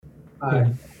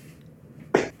Alright.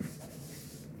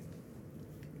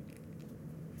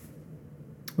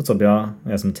 What's up, y'all? I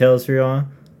got some tales for y'all.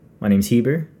 My name's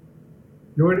Heber.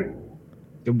 Jordan?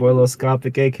 Your boy Lil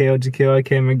Scopic, aka OGK,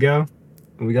 aka Miguel.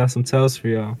 And we got some tales for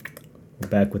y'all. We're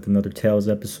back with another Tales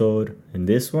episode. And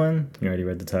this one, you already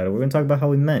read the title. We're gonna talk about how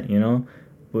we met.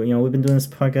 But we've been doing this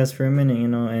podcast for a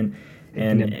minute.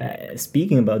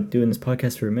 Speaking about doing this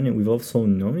podcast for a minute, we've also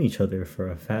known each other for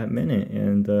a fat minute,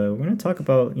 and we're gonna talk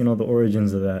about the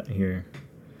origins of that here.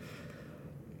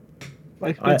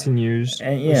 Like 15 years.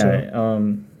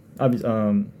 And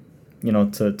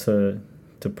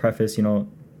to preface,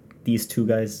 these two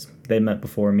guys, they met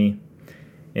before me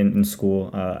in school.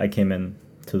 I came in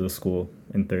to the school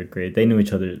in third grade. They knew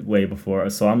each other way before,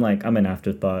 so I'm an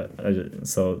afterthought.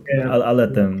 I'll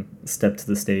let them step to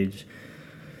the stage.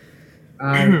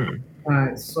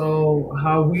 Alright, so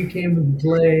how we came into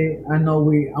play, I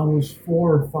was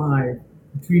 4 or 5.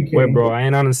 3K. Wait, bro, I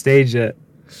ain't on the stage yet.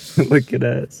 Look at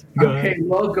us. Okay,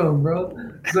 welcome, bro.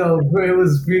 So it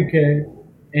was 3K,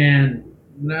 and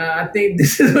I think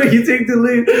this is where you take the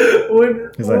lead.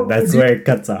 That's where it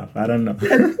cuts off. I don't know.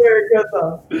 That's where it cuts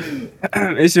off.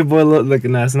 It's your boy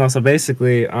looking at us. No, so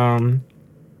basically,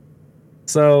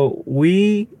 so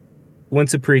we went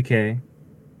to pre-K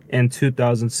in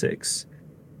 2006.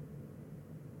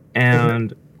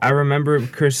 And I remember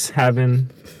Chris having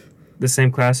the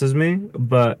same class as me,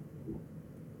 but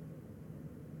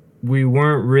we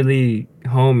weren't really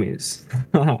homies.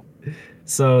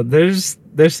 So there's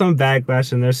some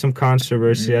backlash and there's some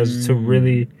controversy as to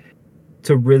really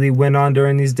went on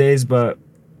during these days, but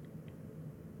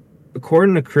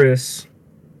according to Chris,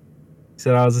 he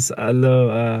said I was a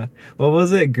little what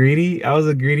was it? Greedy? I was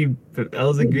a greedy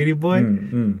boy.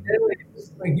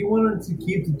 Like you wanted to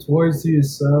keep the toys to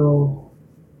yourself,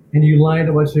 and you lied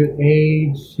about your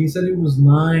age. He said he was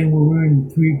 9 when we were in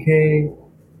 3K,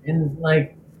 and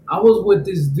like I was with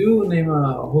this dude named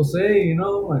Jose,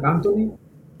 like Anthony.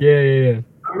 Yeah.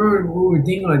 I remember we were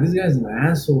thinking like this guy's an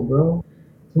asshole, bro.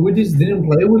 So we just didn't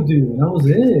play with dude, and that was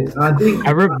it.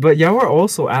 But y'all were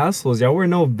also assholes. Y'all were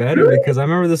no better because I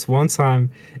remember this one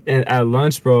time at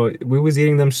lunch, bro. We was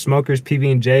eating them Smokers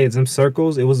PB&J's, them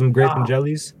circles. It was them grape and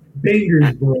jellies.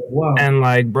 Bangers, bro. Wow. And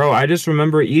like, bro, I just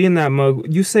remember eating that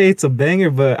mug. You say it's a banger,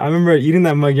 but I remember eating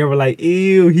that mug. You were like,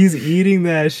 ew, he's eating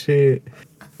that shit.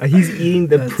 He's eating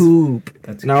the poop.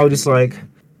 And I was just like,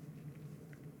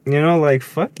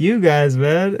 fuck you guys,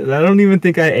 man. I don't even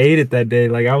think I ate it that day.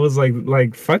 Like, I was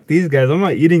like, fuck these guys. I'm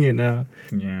not eating it now.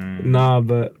 Yeah. Nah,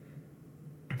 but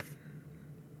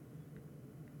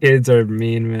kids are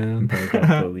mean, man.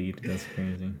 Got bullied. That's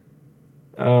crazy.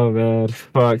 Oh, man.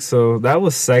 Fuck. So that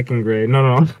was second grade.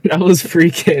 No. That was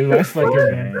pre-K. My fucking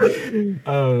bad.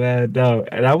 Oh, man. No,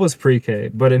 that was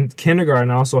pre-K. But in kindergarten,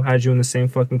 I also had you in the same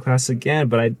fucking class again,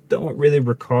 but I don't really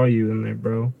recall you in there,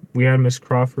 bro. We had Miss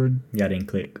Crawford. Yeah, I didn't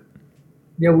click.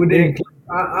 Yeah, we didn't click.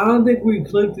 I don't think we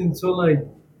clicked until I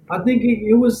think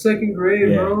it was second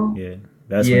grade, bro. Yeah.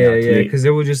 Because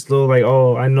it was just little like,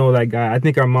 oh, I know that guy. I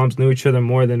think our moms knew each other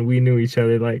more than we knew each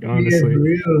other, like, honestly.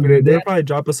 Yeah, they'd probably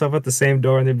drop us off at the same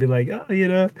door and they'd be like, oh,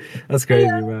 that's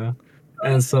crazy, man.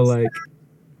 And so, like,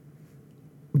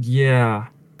 yeah.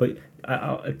 But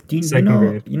do you second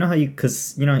grade. You know how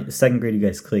because second grade you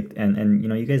guys clicked, and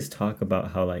you guys talk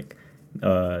about how like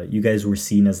you guys were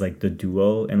seen as like the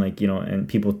duo, and like and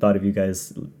people thought you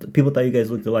guys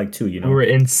looked alike too. We were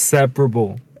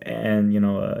inseparable. And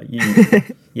and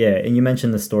you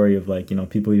mentioned the story of like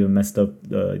people even messed up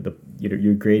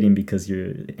your grading because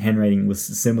your handwriting was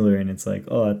similar, and it's like,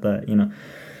 oh, I thought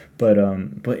but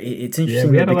it's interesting.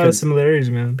 Yeah, we had a lot of similarities,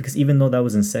 man. Because even though that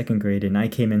was in second grade and I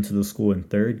came into the school in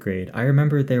third grade, I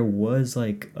remember there was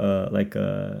like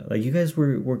you guys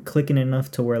were clicking enough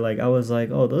to where like I was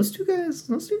like, oh, those two guys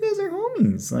are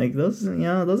homies. Like those are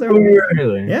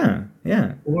really? Yeah.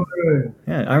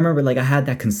 I remember like I had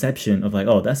that conception of like,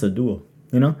 oh, that's a duo.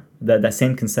 That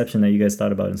same conception that you guys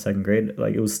thought about in second grade,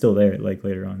 like it was still there like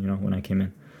later on, when I came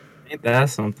in. Ain't that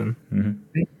something?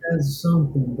 Mm-hmm. Ain't that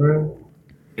something, bro?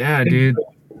 Yeah, dude.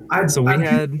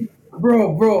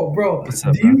 Bro. What's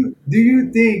up, do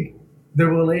you think the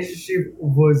relationship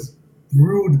was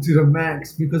rude to the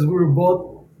max because we were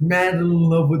both mad in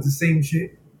love with the same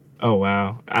shit? Oh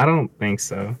wow, I don't think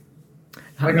so.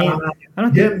 I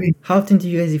don't think. How often do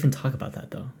you guys even talk about that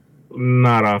though?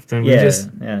 Not often. Yeah,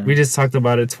 we just talked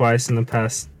about it twice in the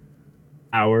past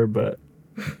hour, but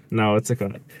no, it's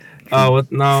okay. But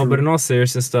in all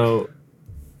seriousness though,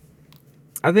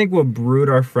 I think what brewed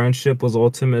our friendship was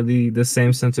ultimately the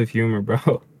same sense of humor,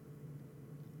 bro.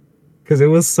 Because it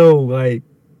was so like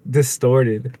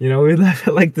distorted. You know, we laugh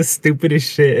at like the stupidest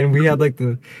shit, and we had like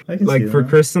the I can see like for that.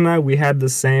 Chris and I, we had the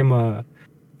same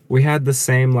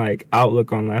like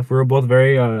outlook on life. We were both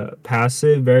very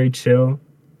passive, very chill,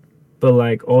 but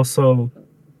like also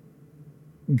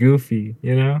goofy,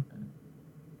 you know,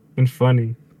 and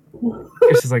funny.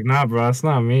 It's just like, nah, bro, it's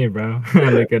not me, bro.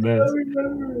 Look at I us.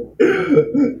 remember.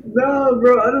 No,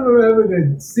 bro, I don't remember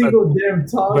having a single damn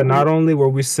talk But with not only were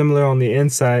we similar on the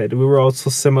inside, we were also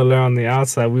similar on the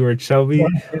outside. We were chubby.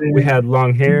 We him. had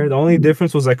long hair. The only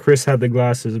difference was that Chris had the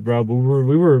glasses, bro. But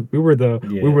we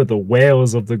Yeah. were the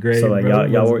whales of the grade, So like bro.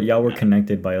 y'all were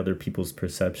connected by other people's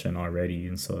perception already,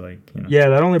 and so like Yeah,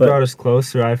 that only But- brought us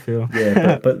closer, I feel.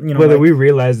 Yeah, but you know, whether like- we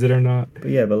realized it or not.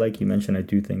 But yeah, but like you mentioned, I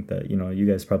do think that you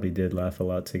guys probably did laugh a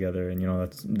lot together, and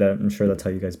I'm sure that's how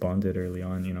you guys bonded early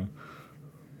on.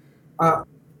 I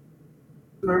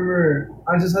remember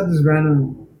I just had this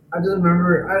random. I just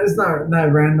remember it's not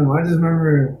that random. I just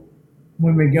remember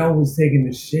when Miguel was taking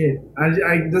the shit.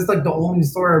 That's like the only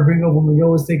story I bring up when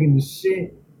Miguel was taking the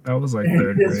shit. That was like And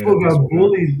third this grade. fool at this got point.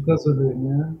 bullied because of it,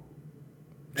 man.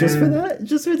 Just for And- that,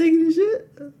 just for taking the shit.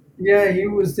 Yeah, he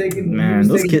was taking. Man, he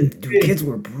those was taking kids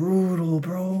were brutal,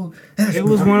 bro. It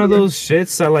was one of those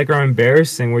shits that like are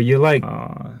embarrassing where you like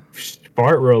Aw,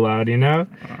 fart real loud, you know?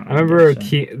 aw, I remember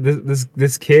gotcha.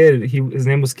 this kid. His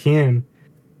name was Kian,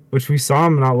 which we saw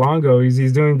him not long ago.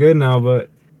 He's doing good now, but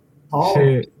Oh,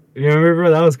 shit, you remember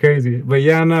that was crazy. But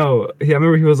yeah, no, I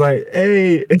remember he was like,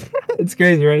 "Hey," it's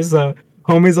crazy, right? So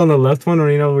homie's on the left one, or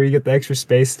where you get the extra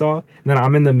space stall, and then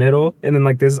I'm in the middle, and then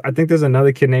like I think there's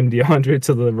another kid named DeAndre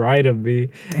to the right of me.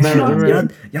 And I Damn,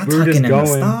 remember, y'all we were talking just in the going.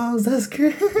 stars. That's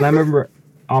great. And I remember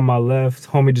on my left,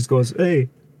 homie just goes, "Hey,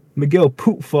 Miguel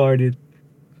poop farted."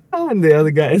 And the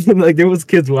other guy, and then, like there was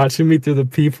kids watching me through the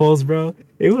peepholes, bro.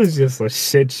 It was just a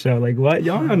shit show. Like what?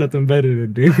 Y'all got nothing better to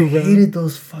do, I bro. hated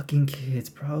those fucking kids,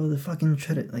 bro. The fucking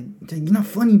try to like, you're not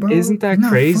funny, bro. Isn't that You're not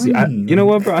crazy? funny. You know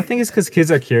what, bro? I think it's because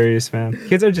kids are curious, man.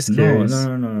 Kids are just No, curious.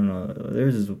 no.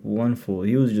 There's this one fool.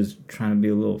 He was just trying to be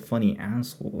a little funny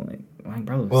asshole. Like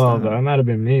bro, Well, stop. that might have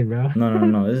been me, bro.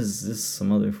 No. This is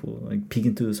some other fool. Like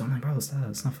peeking through. So I'm like, bro, stop.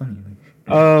 It's not funny. Like,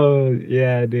 Oh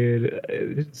yeah,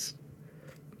 dude.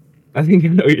 I think I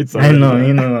know what you're talking I know, about.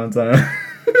 you know what I'm talking.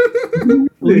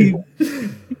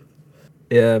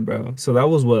 Yeah, bro. So that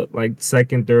was what, like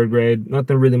second, third grade.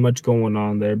 Nothing really much going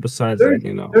on there besides like,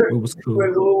 it was cool.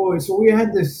 wait, so we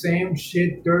had the same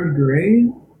shit third grade?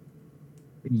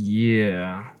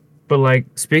 Yeah. But like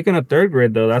speaking of third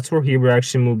grade though, that's where Heber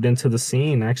actually moved into the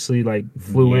scene. Actually like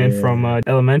flew in from Yeah.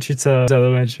 elementary to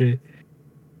elementary.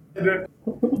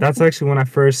 That's actually when I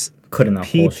first Cutting that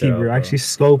whole peeped shit out, Heber. bro. I actually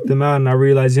scoped him out and I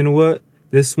realized, you know what?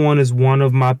 This one is one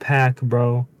of my pack,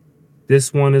 bro.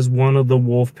 This one is one of the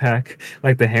wolf pack.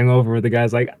 Like the Hangover where the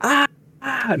guy's like, ah.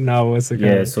 No, it's a guy.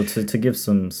 Yeah, so to give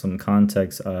some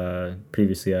context,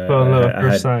 previously Oh, no,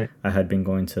 first sight. I had been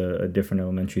going to a different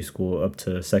elementary school up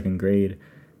to second grade,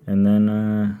 and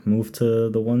then moved to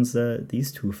the ones that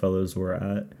these two fellows were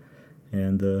at,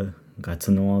 and got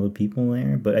to know all the people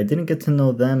there. But I didn't get to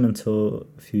know them until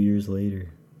a few years later.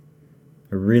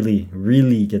 I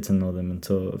really get to know them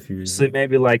until a few years So later.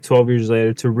 maybe like 12 years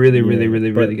later to really, Yeah, really,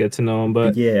 really, but- really get to know him.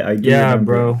 But Yeah, I do yeah,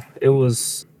 remember. bro, it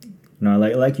was. No,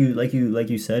 like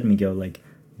you said, Miguel. Like,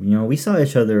 we saw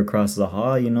each other across the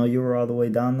hall. You were all the way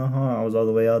down the hall. I was all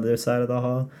the way out the other side of the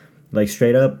hall, like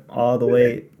straight up, all the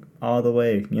way.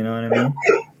 You know what I mean?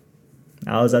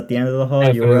 I was at the end of the hall.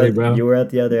 Definitely, bro. You were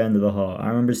at the other end of the hall. I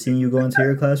remember seeing you go into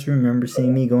your classroom. Remember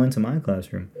seeing me go into my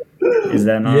classroom. Is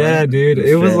that not? Yeah, right? dude.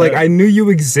 It was Straight like up. I knew you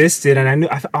existed, and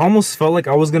I almost felt like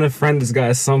I was gonna friend this guy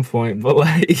at some point, but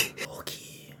like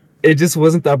Okay. it just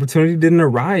wasn't, the opportunity didn't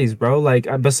arise, bro. Like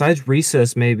besides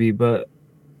recess, maybe, but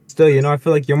still, I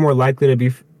feel like you're more likely to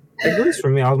be. At least for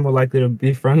me, I was more likely to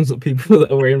be friends with people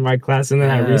that were in my class, and then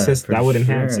at Yeah, recess for that would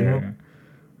enhance, sure. Yeah.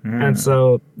 And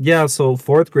so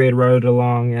fourth grade rode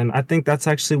along, and I think that's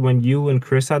actually when you and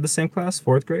Chris had the same class,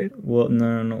 fourth grade. Well,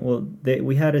 no. Well,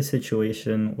 we had a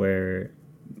situation where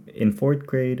in fourth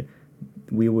grade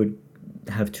we would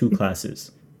have two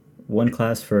classes. One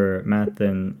class for math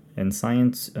and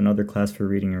science, another class for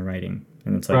reading and writing.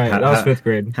 And it's like Right, that was fifth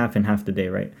grade. half and half the day,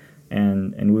 right?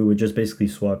 And we would just basically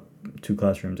swap two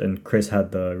classrooms. And Chris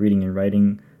had the reading and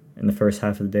writing in the first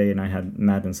half of the day, and I had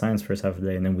math and science first half of the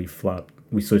day, and then we flopped.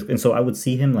 We switched. And so I would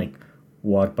see him like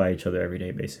walk by each other every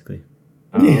day, basically.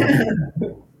 Yeah.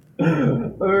 I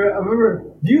remember.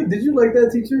 Did you like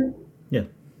that teacher?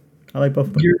 I like both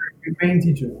of them. Your main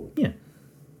teacher. Yeah.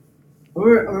 I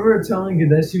remember telling you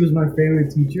that she was my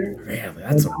favorite teacher, Yeah,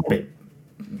 that's a bit.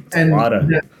 and lot of-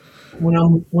 that when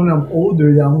I'm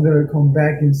older, that I'm gonna come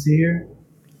back and see her.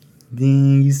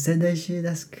 Dang, you said that shit.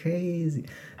 That's crazy.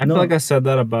 I feel like I said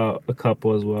that about a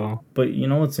couple as well. But you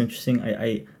know what's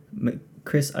interesting?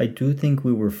 Chris, I do think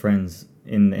we were friends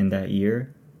in that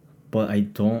year, but I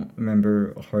don't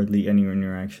remember hardly any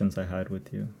interactions I had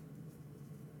with you.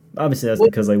 Obviously, that's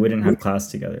because like we didn't have class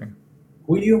together.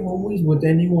 Were you homies with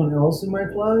anyone else in my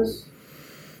class?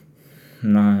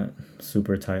 Not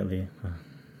super tightly.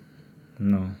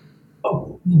 No.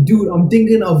 Oh, dude, I'm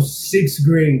thinking of sixth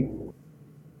grade.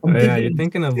 You're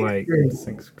thinking of like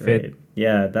sixth grade.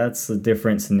 Yeah, that's a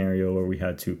different scenario where we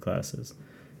had two classes.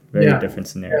 Very different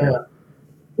scenario. Yeah.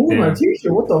 Oh, my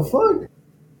teacher, what the fuck?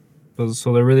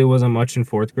 So there really wasn't much in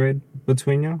fourth grade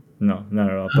between y'all? No, not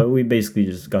at all. But we basically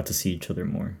just got to see each other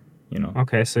more, you know.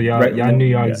 Okay, so y'all knew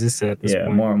y'all existed at this point.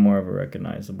 Yeah, more of a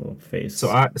recognizable face.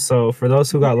 So for those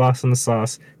who got lost in the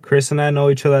sauce, Chris and I know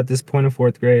each other at this point in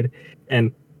fourth grade,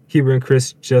 and Huber and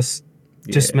Chris just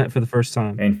met for the first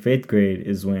time. And fifth grade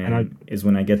is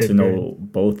when I get to know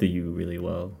both of you really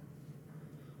well.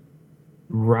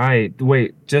 Right.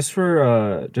 Wait, just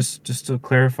for just to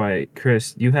clarify,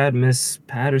 Chris, you had Miss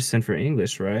Patterson for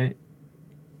English, right?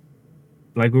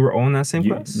 Like we were all in that same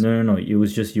class? No. It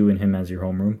was just you and him as your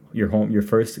homeroom. Your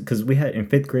first, because we had in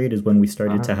fifth grade is when we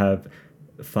started to have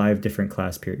 5 different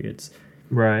class periods.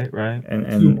 Right.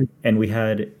 And we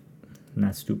had.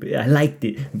 Not stupid. I liked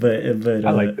it, but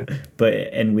I liked it.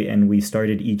 But we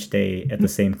started each day at the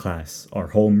same class, our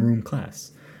homeroom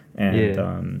class,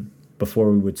 and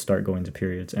before we would start going to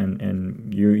periods,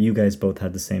 and you guys both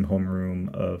had the same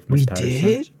homeroom of Miss Patterson.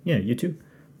 Did? Yeah, you too,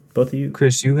 both of you.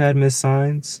 Chris, you had Miss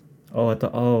Science. Oh, I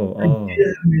thought. Oh. I did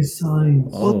have Miss Science.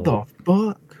 What the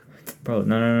fuck? Bro,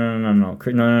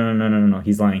 no.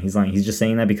 He's lying. He's just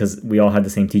saying that because we all had the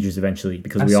same teachers eventually.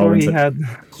 Because we all went to. Had...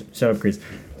 Shut up, Chris.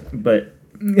 But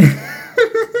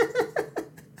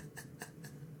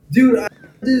dude,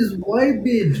 this white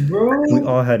bitch, bro. We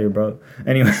all had her, bro.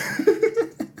 Anyway.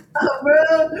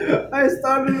 Bro, I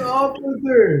started off with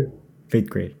her. 5th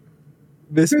grade.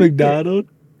 Miss McDonald.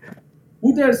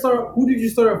 Who did you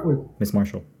start off with? Miss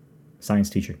Marshall, science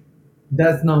teacher.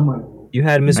 That's not mine. You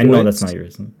had Miss. I know that's not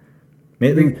yours.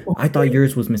 I thought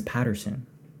yours was Miss Patterson.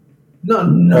 No.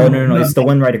 Oh no! It's the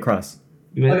one right across.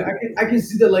 I can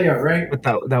see the layout, right? But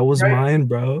that was mine,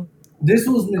 bro. This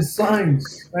was Miss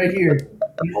Science right here.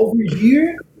 And over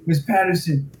here, Miss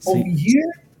Patterson. Over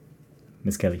here,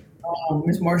 Miss Kelly.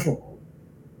 Miss Marshall.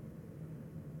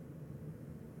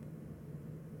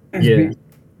 Yeah.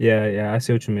 I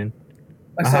see what you mean.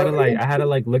 I had to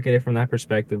look at it from that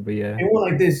perspective, but yeah. It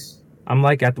went like this. I'm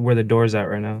like at where the door's at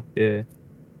right now. Yeah.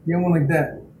 Yeah, it went like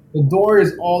that. The door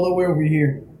is all the way over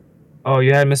here. Oh,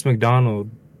 you had Miss McDonald.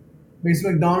 Miss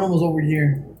McDonald was over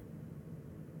here.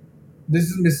 This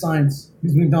is Miss Science.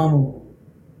 Miss McDonald.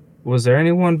 Was there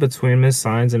anyone between Miss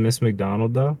Science and Miss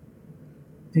McDonald though?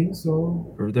 I think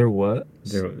so. Or there what?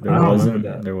 There wasn't.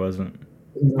 There wasn't.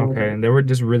 Okay, and there were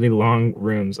just really long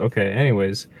rooms. Okay,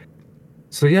 anyways.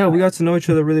 So yeah, we got to know each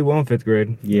other really well in 5th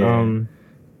grade. Yeah.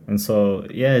 And so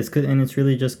it's good, and it's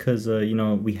really just because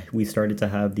we started to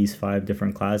have these 5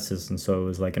 different classes, and so it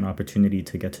was like an opportunity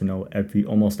to get to know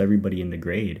almost everybody in the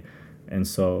grade, and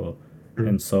so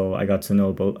I got to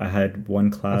know both. I had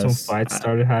one class. That's when fights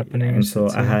started happening. And so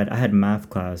I had math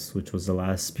class, which was the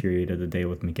last period of the day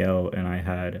with Miguel, and I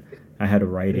had a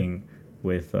writing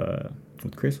with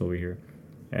Chris over here,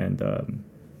 and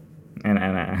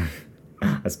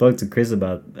I spoke to Chris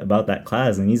about that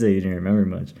class, and he said he didn't remember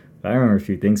much. But I remember a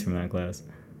few things from that class.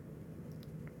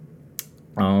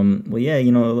 Well, yeah,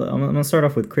 I'm gonna start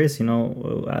off with Chris. We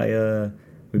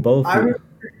both. I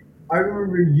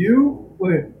remember you,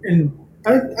 and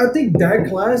I think that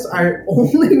class I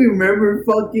only remember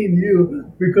fucking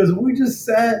you because we just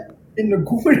sat in the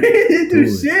corner and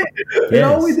do shit, and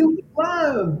all we did was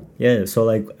laugh. Yeah,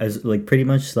 so pretty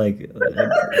much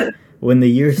when the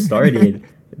year started,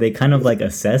 they kind of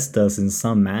assessed us in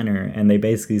some manner, and they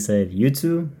basically said, "You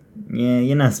two, yeah,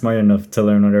 you're not smart enough to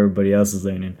learn what everybody else is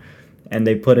learning," and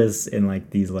they put us in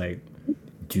these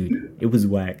dude, it was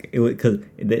whack. It was because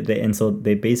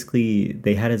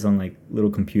they had us on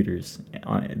little computers.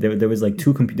 There was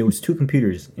two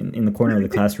computers in the corner of the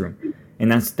classroom,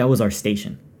 and that was our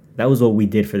station. That was what we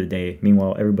did for the day.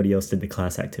 Meanwhile, everybody else did the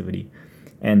class activity,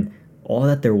 and all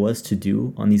that there was to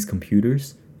do on these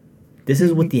computers. This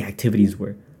is what the activities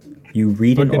were. You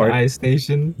read an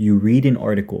article. You read an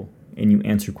article and you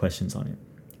answer questions on it,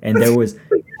 and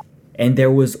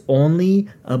there was only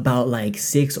about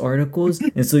 6 articles,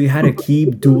 and so you had to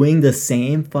keep doing the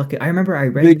same fucking. I remember I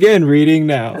read. Begin reading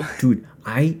now, dude.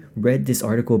 I read this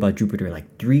article about Jupiter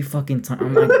 3 fucking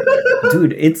times. I'm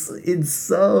dude, it's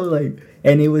so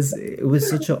and it was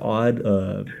such an odd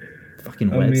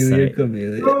Fucking Amelia website.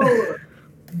 Camellia.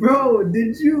 Bro,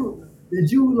 did you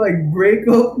like break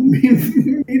up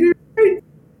meteorites?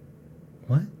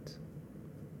 What?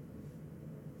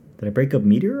 Did I break up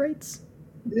meteorites?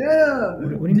 Yeah. What do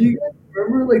you Do mean? you guys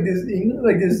remember like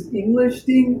this English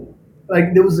thing?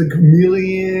 Like there was a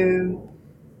chameleon.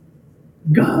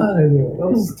 God, that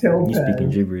was You speaking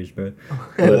telepath. gibberish, bro.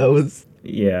 That was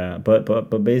Yeah, but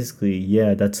basically,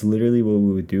 yeah, that's literally what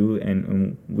we would do,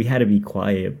 and we had to be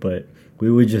quiet, but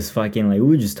we would just fucking like we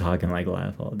would just talk and like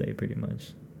laugh all day, pretty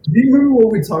much. Do you remember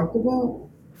what we talked about?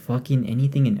 Fucking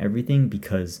anything and everything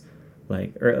because,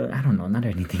 like, or I don't know, not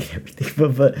anything and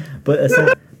everything, but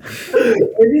aside,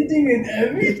 Anything and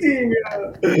everything.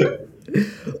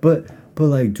 but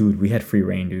like, dude, we had free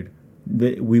reign, dude.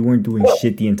 We weren't doing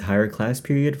shit the entire class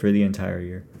period for the entire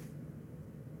year.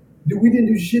 Dude, we didn't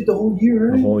do shit the whole year,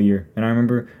 The right? whole year. And I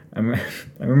remember I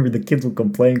remember the kids would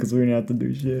complain because we didn't have to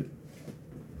do shit.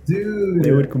 Dude,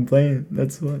 They would complain.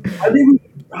 That's what. how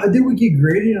did we get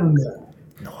graded on that?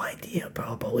 No idea,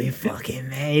 bro, but we fucking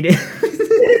made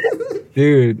it.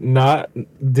 dude,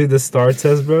 the star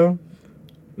test, bro.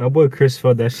 My boy Chris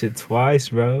failed that shit twice,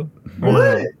 bro. Or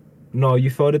What? No, you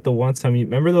failed it the one time. You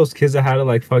remember those kids that had to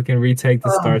like fucking retake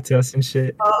the star test and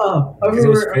shit? I Because it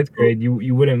was remember. fifth grade.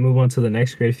 You wouldn't move on to the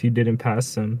next grade if you didn't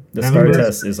pass them. The And I STAR remember-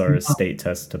 test is our state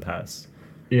test to pass.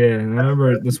 Yeah, and I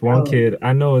remember this one kid.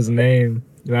 I know his name.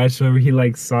 And I just remember he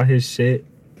like saw his shit,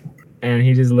 and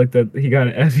he just looked at. He got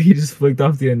an F. He just flicked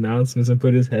off the announcements and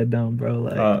put his head down, bro.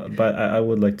 Like, But I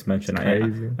would like to mention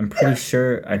crazy. I'm pretty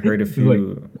sure I heard a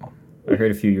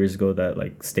Like- few years ago that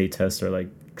like state tests are like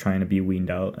trying to be weaned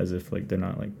out as if like they're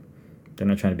not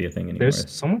trying to be a thing anymore. there's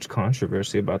so much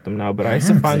controversy about them now, but I used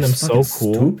Yeah, to find them they're so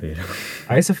fucking cool. Stupid.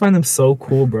 I used to find them so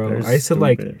cool, bro. They're I used to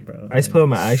like. stupid, bro. I used to play with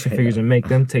my action Straight figures up. and make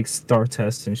them take star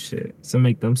tests and shit to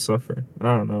make them suffer.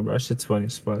 I don't know, bro. That shit's funny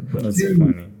as fuck. But That's Dude.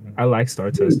 funny. I like star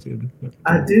tests, dude.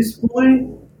 At this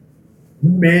point,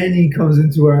 Manny comes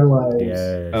into our lives.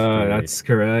 Yes. That's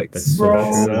correct. That's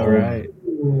Bro. That's all right.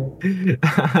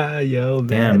 Yo, man.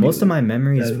 Damn, most of my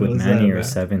memories That with was Manny that, are man.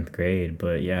 7th grade,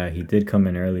 but yeah, he did come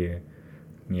in earlier.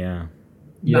 Yeah.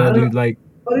 Yeah, Nah. dude. Like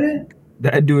What?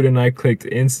 that dude and I clicked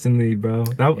instantly, bro.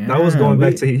 That was Yeah, going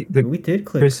back we- to the We did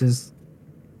click. Chris's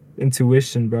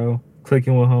intuition, bro.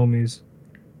 Clicking with homies.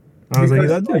 I was like,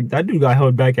 Because- that dude got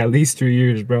held back at least 3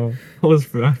 years, bro. That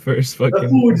was my first That fucking.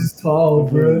 fool was just tall,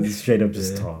 bro. He's straight up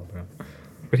just Yeah. tall, bro.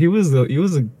 But he was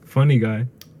a funny guy.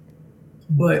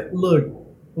 But look,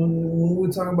 when we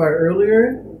were talking about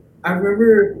earlier, I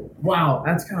remember. Wow,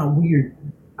 that's kind of weird.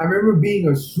 I remember being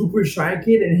a super shy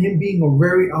kid and him being a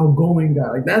very outgoing guy.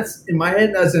 Like that's in my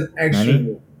head, that's an extra.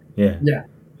 Manny? Yeah. Yeah.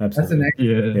 That's an Absolutely. extra.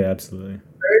 Yeah. Yeah, absolutely.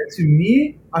 To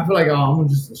me, I feel like I'm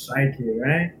just a shy kid,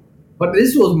 right? But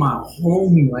this was my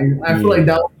homie. Like I feel like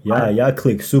that. Was Yeah, y'all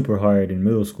clicked super hard in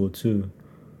middle school too.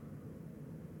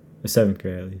 The 7th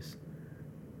grade at least.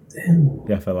 Damn.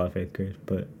 Yeah, I fell off 8th grade,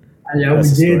 but Yeah, That's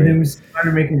we the did. story. Then we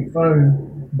started making fun of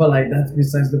him. But like that's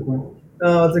besides the point.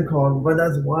 What's it called? But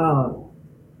that's wild.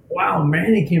 Wow,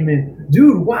 Manny came in,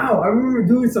 dude. Wow, I remember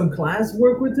doing some class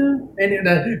work with him, and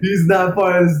then he's not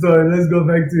part of the story. Let's go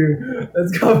back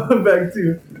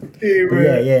to. Hey, But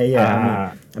bro.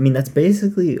 yeah. I mean, that's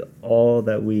basically all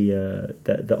that we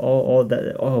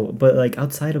but like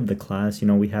outside of the class,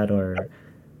 we had our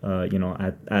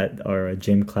at our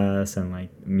gym class and like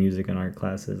music and art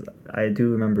classes. I do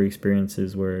remember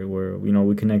experiences where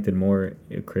we connected more,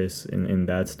 Chris, in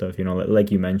that stuff.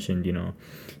 Like you mentioned,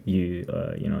 you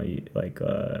like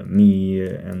me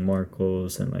and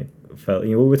Marcos and like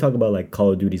we would talk about like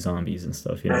Call of Duty zombies and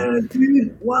stuff.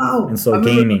 Dude, wow. And so I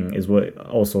remember- gaming is what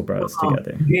also brought us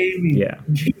together. Gaming. Yeah.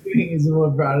 Gaming is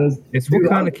what brought us. It's Dude,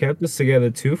 what kind of kept us together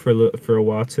too for a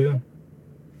while too.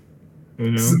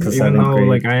 You know, Because even 7th though grade.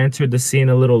 like I entered the scene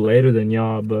a little later than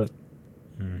y'all, but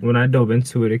Mm. when I dove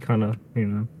into it, it kind of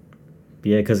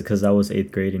Yeah, because that was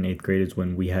 8th grade, and 8th grade is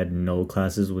when we had no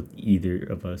classes with either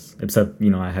of us, except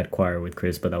I had choir with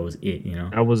Chris, but that was it.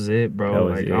 that was it, bro. That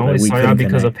was Like it. I only Like, we saw y'all couldn't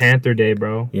because of connect. Panther Day,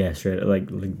 bro. Yeah, straight like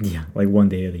one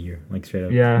day of the year, like straight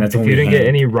up. Yeah, And that's if when you we didn't get hang.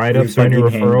 any write-ups or any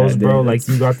fucking hang referrals, that day. bro, like That's-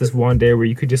 you got this one day where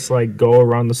you could just like go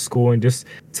around the school and just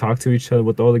talk to each other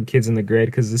with all the kids in the grade,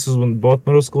 because this was when both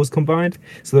middle schools combined,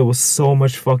 so there was so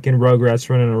much fucking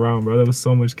Rugrats running around, bro. There was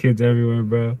so much kids everywhere,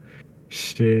 bro.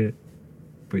 Shit.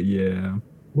 But yeah.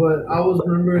 But I was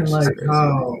remembering That's just like crazy.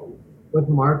 how with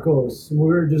Marcos we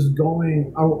were just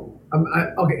going.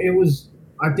 Okay, it was.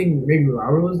 I think maybe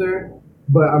Robert was there,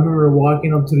 but I remember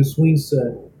walking up to the swing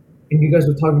set, and you guys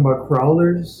were talking about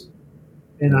crawlers,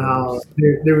 and how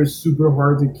they were super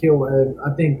hard to kill. And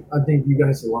I think you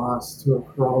guys lost to a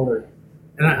crawler,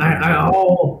 and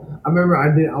I remember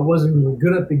I wasn't really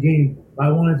good at the game, but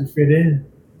I wanted to fit in.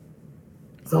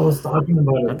 So I was talking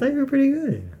about I it. thought you were pretty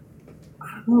good.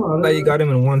 I don't Now know. you got him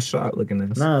in one shot. Look at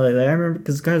this. Nah, like I remember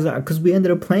because we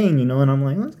ended up playing, you know, and I'm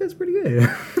like, oh, this guy's pretty good.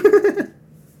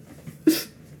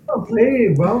 I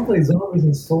played, bro. I haven't played zombies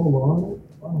in so long.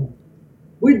 Wow.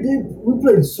 We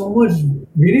played so much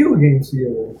video games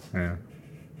together. Yeah.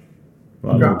 A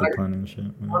lot of the fun and shit.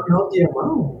 I don't know the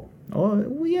amount. Oh,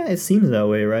 well, yeah, it seems that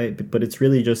way, right? But it's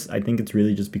really just, I think it's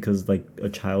really just because, like, a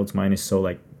child's mind is so,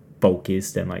 like,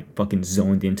 focused and, like, fucking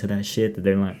zoned into that shit that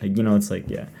they're not, like, you know, it's like,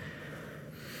 yeah.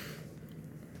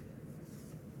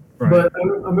 Right. But I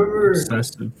remember.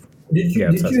 Obsessive. Did you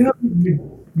Yeah, did you have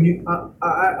you,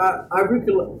 I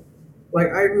recollect, like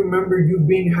I remember you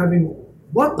having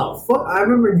what the fuck? I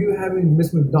remember you having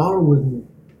Miss McDonald with me.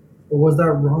 Or was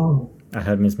that wrong? I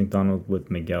had Miss McDonald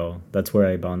with Miguel. That's where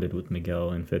I bonded with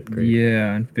Miguel in 5th grade.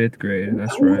 Yeah, in 5th grade.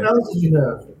 That's Who right. else did you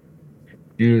have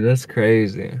Dude, that's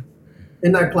crazy.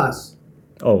 in that class?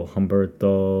 Oh,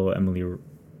 Humberto, Emily,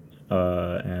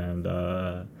 and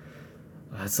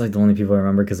that's like the only people I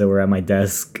remember because they were at my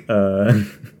desk, and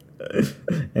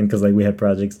because like we had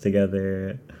projects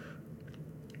together.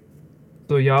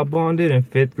 So y'all bonded in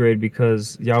 5th grade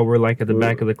because y'all were like at the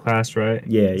back of the class, right?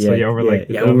 Yeah, So y'all were like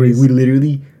the we dummies?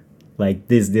 literally like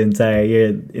this the entire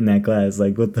year in that class.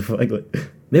 Like what the fuck? Like,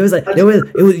 it was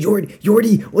Yordi.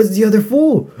 Yordi was the other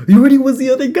fool. Yordi was the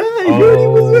other guy.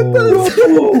 Yordi was with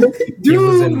us. He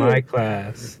was in my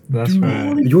class. That's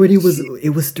right. Yordi was. It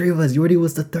was 3 of us. Yordi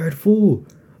was the 3rd fool.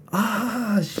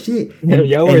 Ah shit.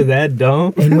 Y'all were that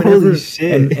dumb. And whenever, Holy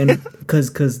shit. and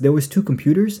because there was 2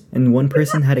 computers and one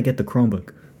person had to get the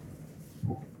Chromebook.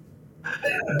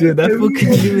 Dude, that fool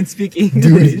couldn't even speak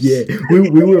English. Dude, yeah, we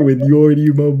were with Yordi,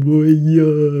 my boy.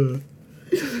 Yeah.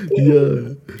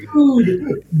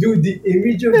 Dude, the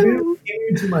image of him came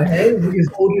into my head with his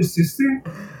older sister.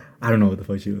 I don't know what the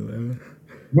fuck she was like.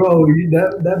 Bro,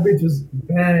 that bitch was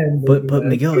bad. But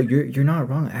Miguel, you're not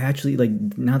wrong. I actually like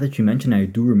now that you mention it, I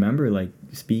do remember like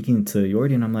speaking to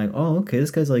Yordi and I'm like, oh okay,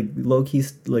 this guy's like low key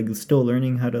like still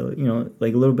learning how to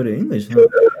like a little bit of English. Huh?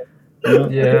 You know?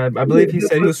 Yeah, I believe he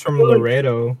said he was from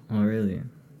Laredo. Oh really?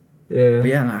 Yeah. But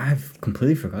yeah, I've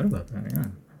completely forgot about that. Yeah.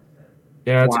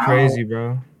 Yeah, it's Wow. crazy,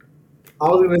 bro. I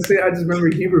was gonna say, I just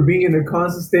remember Heber being in a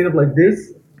constant state of like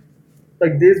this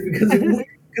because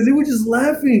he was just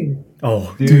laughing.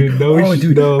 Oh Dude, no,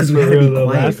 dude, no, 'cause for we had to be real.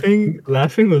 quiet.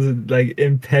 Laughing was like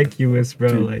impetuous, bro.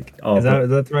 Dude, Like, oh, is that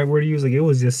the right word to use? Like, it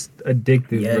was just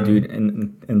addictive. Yeah, bro. dude,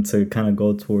 and to kind of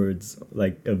go towards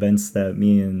like events that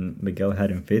me and Miguel had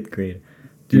in 5th grade.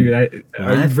 Dude, are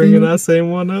you bringing that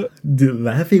same one up? Dude,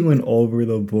 laughing went over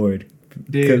the board.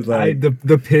 Dude, Like, the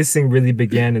pissing really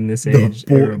began in this age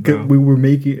era, bro. we were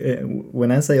making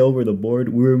when I say over the board,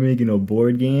 we were making a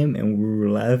board game and we were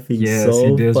laughing Yes, so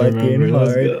he does fucking remember.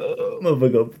 Let's hard. go.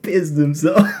 Motherfucker pissed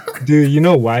himself. Dude, you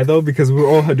know why though? Because we were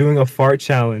all doing a fart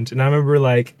challenge, and I remember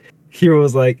like Hero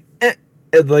was like, and,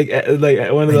 like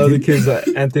one of the other kids,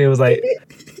 Anthony was like,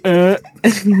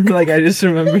 like I just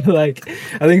remember like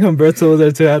I think Humberto was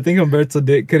there too. I think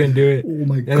Humberto couldn't do it. Oh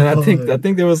my god. And then I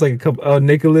think there was like a couple. Oh,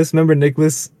 Nicholas, remember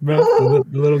Nicholas, bro,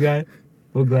 the little guy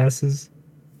with glasses.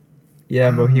 Yeah,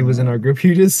 bro, he was in our group.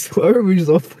 We just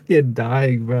all fucking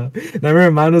dying, bro. And I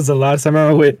remember mine was the last time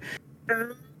I went,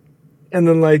 and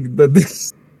then like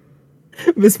this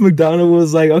Miss McDonald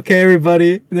was like, "Okay,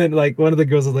 everybody," and then like one of the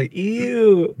girls was like,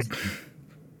 "Ew."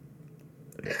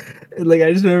 And, like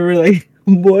I just remember like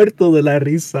muerto de la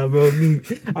risa, bro.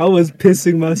 I was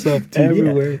pissing myself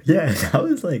everywhere. Yeah, I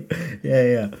was like,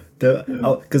 yeah.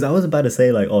 Because I was about to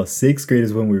say like, oh, 6th grade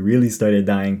is when we really started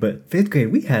dying, but 5th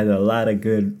grade we had a lot of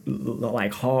good,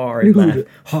 like hard Dude,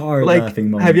 laughing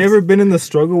moments. Have you ever been in the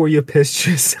struggle where you pissed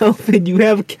yourself and you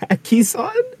have khakis on?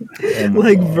 Oh my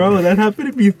Like, God. bro, that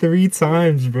happened to me 3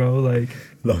 times, bro. Like,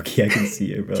 Low-key, I can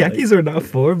see it, bro. khakis are not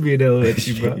for being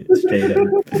elementary, bro. Straight up.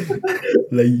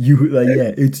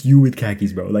 It's you with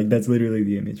khakis, bro. Like that's literally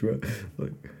the image, bro.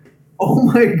 Like, Oh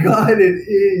my god, it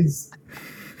is.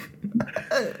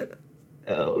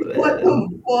 Oh, What the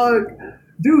fuck?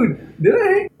 Dude, did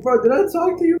I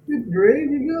talk to you in 5th grade,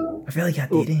 you know? I feel like I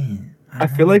didn't. I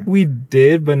feel like we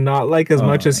did, but not like as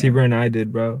much as Heber and I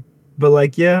did, bro. But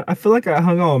like, yeah, I feel like I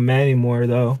hung out with Manny more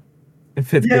though in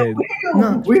 5th grade.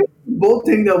 We both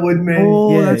think that would, man.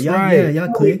 Oh, yeah, that's y'all, right. Yeah,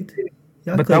 y'all clicked.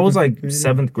 But that was like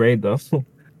 7th grade though.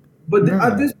 But Nah.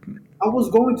 at this, I was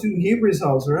going to Heber's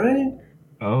house, right?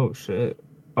 Oh shit.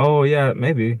 Oh yeah,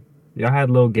 maybe. Y'all had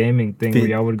a little gaming thing where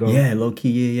y'all would go. Yeah, low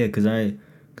key, yeah. Because I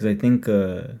think.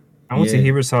 I went to yeah.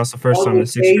 Heber's house the first time in with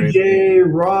 6th grade. AJ,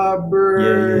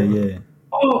 Robert. Yeah.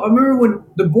 Oh, I remember when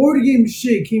the board game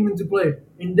shit came into play,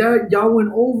 and that y'all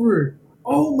went over it.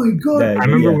 Oh my god! That- I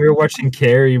remember Yeah. we were watching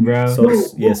Carrie, bro. So Bro,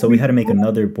 yeah, so we had to make bro.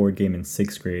 another board game in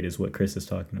 6th grade, is what Chris is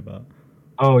talking about.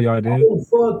 Oh, y'all did? Oh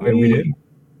fuck Wait, me! we did?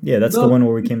 Yeah, that's the No. one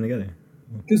where we came together.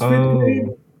 Because fifth grade,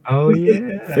 Oh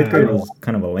yeah. 5th grade was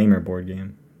kind of a lamer board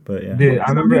game, but yeah. Dude, I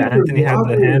remember I remember Anthony had the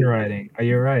Robert. handwriting. Oh,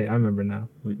 you're right. I remember now.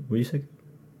 What you say?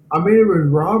 I made it with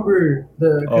Robert,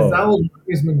 because Oh. that was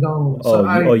Marcus McDonald. Oh,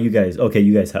 So you guys. Okay,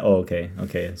 you guys had. Oh,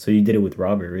 okay. So you did it with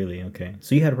Robert, really? Okay.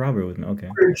 So you had Robert with me. Okay.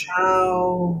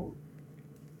 Chow.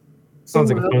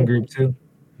 Sounds like a fun group too.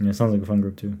 Yeah, sounds like a fun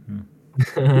group too.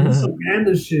 Yeah. It was some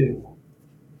panda shit.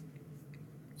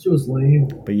 She was lame.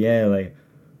 But yeah, like,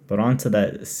 but on to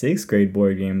that 6th grade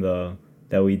board game though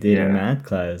that we did Yeah. in math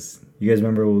class. You guys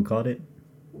remember what we called it?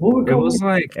 What we It call was it?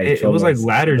 like El it was like Cholos.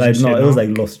 ladders. Like, and shit, no, it was no?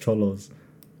 like Los Cholos.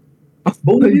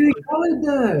 But we didn't call it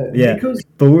that. Yeah. Because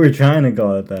But we were trying to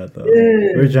call it that though.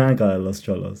 Yeah. We were trying to call it Los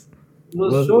Cholos.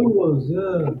 Los Cholos,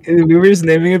 yeah. We were just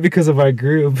naming it because of our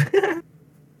group.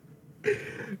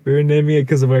 We were naming it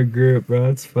because of our group, bro.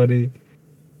 It's funny.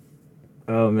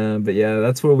 Oh man, but yeah,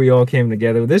 that's where we all came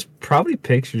together. There's probably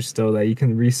pictures still that you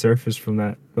can resurface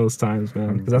from those times,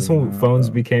 man. Because that's when phones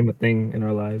became a thing in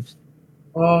our lives.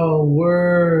 Oh,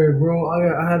 word, bro.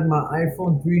 I had my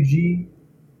iPhone 3G.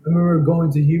 I remember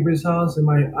going to Huber's house and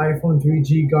my iPhone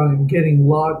 3G getting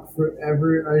locked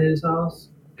forever at his house.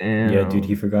 Damn. Yeah, dude,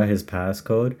 he forgot his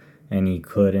passcode and he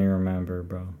couldn't remember,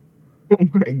 bro. Oh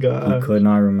my He god. could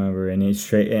not remember, and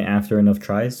and after enough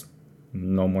tries,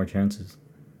 no more chances.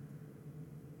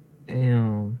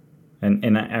 Damn.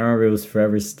 And I remember it was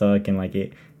forever stuck, and like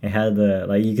it had the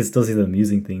like you could still see the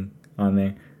music thing on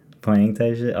there playing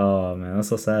type shit. Oh man, that's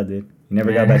so sad, dude. You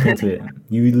never got back into it.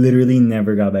 You literally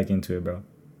never got back into it, bro.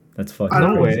 That's fucking I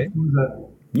don't know way. if you do that.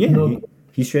 yeah. No.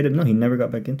 He straight up he never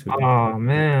got back into it. Oh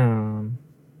man.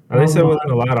 At least there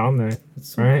wasn't a lot on there, That's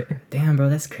so- right? Damn, bro,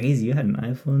 that's crazy. You had an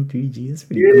iPhone 3G. That's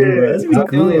pretty Yeah, cool, bro. That's is that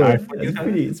pretty the only cool. iPhone you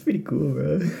had? It's pretty cool,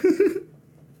 bro.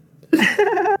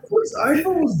 What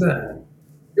iPhone was that?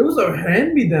 It was a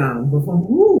hand-me-down, but from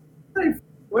who?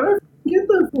 Where did I get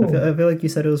that from? I feel like you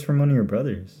said it was from one of your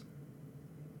brothers.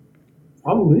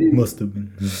 Probably. Must have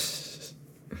been.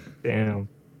 Damn.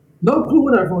 No clue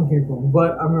where that phone came from,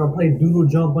 but I remember I played Doodle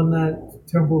Jump on that,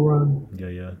 Temple Run. Yeah.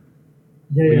 Yeah,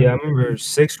 But yeah. yeah, I remember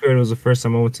 6th grade was the first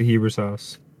time I went to Heber's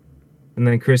house. And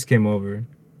then Chris came over.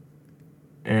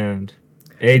 And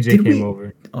AJ Did came we-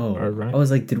 over. Oh, Alright. I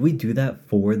was like, did we do that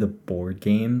for the board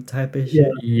game type of shit?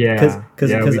 Yeah. Yeah. Because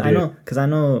yeah, we I did.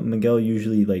 know Miguel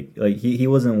usually like he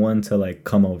wasn't one to like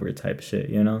come over type shit,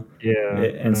 you know. Yeah.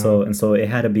 And so it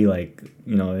had to be like,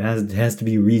 you know, it has to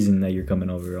be reason that you're coming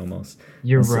over almost.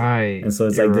 You're and so- right. And so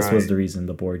it's You're like this was right. the reason,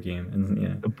 the board game, and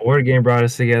yeah. The board game brought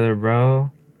us together,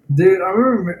 bro. Dude, I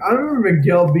remember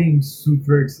Miguel being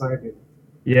super excited.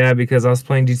 Yeah, because I was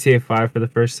playing GTA 5 for the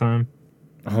first time.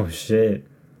 Oh shit.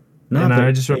 And but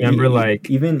I just remember, like,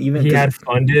 even He 'cause- had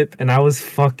Fun Dip, and I was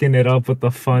fucking it up with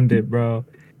the Fun Dip, bro.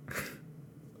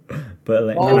 but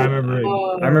like And I remember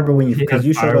I remember when He because had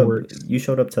you showed fireworks. up, you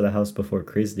showed up to the house before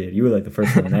Chris did. You were like the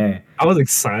first one there. I was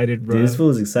excited, bro. Dude, this fool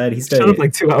was excited. He Showed started up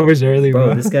like 2 hours early, bro,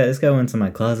 bro. this guy went to my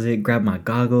closet, grabbed my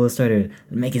goggles, started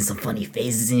making some funny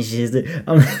faces and shit.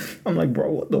 I'm like,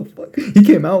 bro, what the fuck? He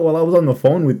came out while I was on the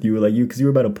phone with you, like because you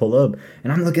were about to pull up,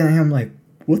 and I'm looking at him like,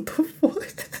 what the fuck?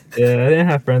 Yeah, I didn't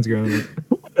have friends growing up.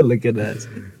 Look at that.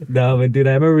 No, but dude,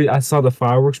 I remember I saw the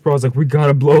fireworks, bro. I was like, we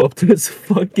gotta blow up this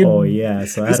fucking. Oh yeah,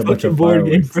 so I this had a bunch of fucking board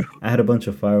game, fireworks. I had a bunch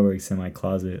of fireworks in my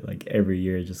closet like every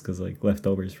year, just because like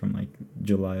leftovers from like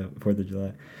July 4th of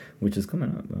July, which is coming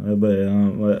up.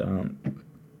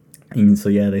 And so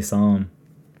yeah, they saw him,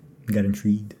 got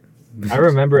intrigued. I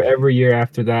remember every year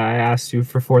after that, I asked you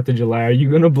for 4th of July, are you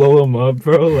gonna blow them up,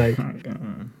 bro? Like,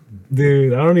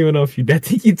 dude, I don't even know if you did. I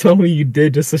think you told me you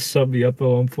did just to shut me up at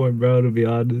one point, bro, to be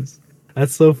honest.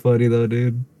 That's so funny, though,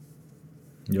 dude.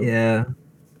 Yep. Yeah.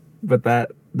 But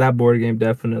that board game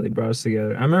definitely brought us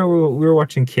together. I remember we were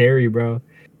watching Carrie, bro. And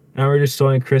I remember just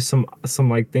showing Chris some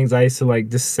like things I used to like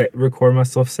just record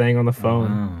myself saying on the phone.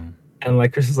 Wow. And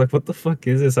like Chris was like, "What the fuck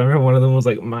is this?" I remember one of them was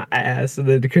like, "My ass," and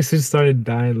then Chris just started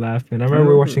dying laughing. I remember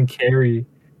we were watching Carrie.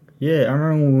 Yeah, I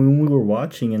remember when we were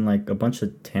watching and like a bunch of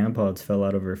tampons fell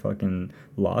out of her fucking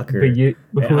locker.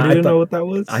 But who I didn't thought- know what that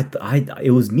was?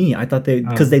 It was me. I thought Oh.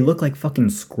 because they look like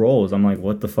fucking scrolls. I'm like,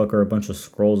 what the fuck are a bunch of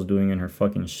scrolls doing in her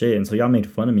fucking shit? And so y'all made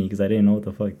fun of me because I didn't know what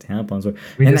the fuck tampons were.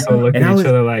 we and just all looked and at I each was-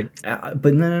 other like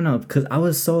But no, because I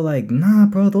was so like, nah,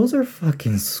 bro, those are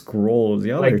fucking scrolls.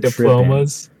 Y'all are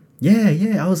diplomas. tripping.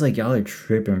 Yeah. I was like, y'all are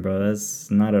tripping, bro. That's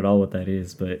not at all what that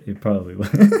is, but it probably was.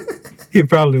 He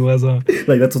probably was on.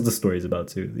 Like that's what the story's about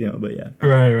too, you know. But yeah,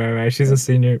 Right. She's a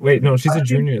senior. Wait, no, she's a I think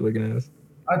junior. Looking at us.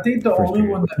 I think the first only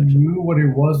period. one that knew what it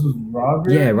was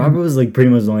Robert. Yeah, Robert was like pretty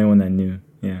much the only one that knew.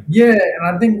 Yeah. Yeah,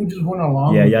 and I think we just went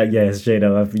along. Yeah, with yeah, straight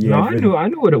up. Yeah, No, I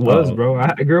knew what it was, Oh, bro.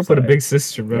 I grew up with a sorry. big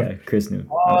sister, bro. Yeah, Chris knew.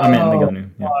 Oh, I mean, Miguel knew.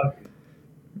 Yeah.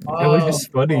 fuck. It was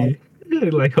just funny.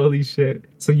 Like, holy shit.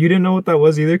 So you didn't know what that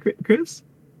was either, Chris?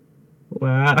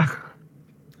 Wow.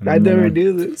 I never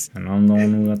knew this.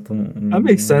 That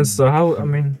makes sense. So how? I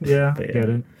mean, yeah, I get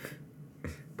it.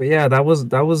 But yeah,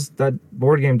 that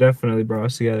board game definitely brought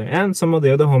us together, and some of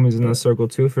the other homies in that circle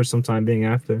too for some time being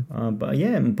after. But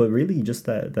really, just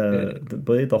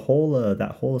the whole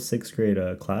that whole sixth grade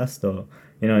class though,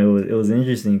 you know, it was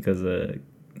interesting because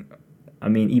I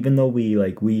mean, even though we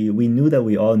knew that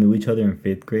we all knew each other in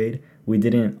fifth grade, we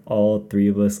didn't all three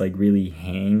of us like really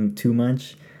hang too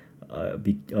much,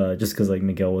 just because like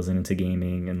Miguel wasn't into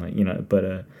gaming and like, you know,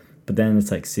 but then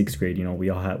it's like sixth grade, you know, we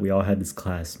all had this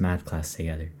math class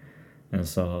together, and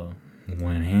so we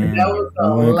went ham, we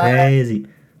went crazy.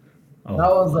 That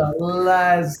was the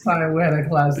last time we had a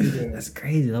class together. That's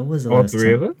crazy. That was the All last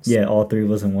three time. of us? Yeah, all three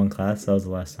of us in one class. That was the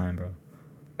last time, bro.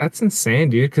 That's insane,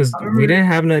 dude. Because we didn't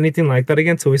have anything like that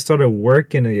again until we started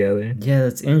working together. Yeah,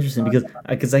 that's interesting because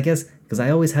I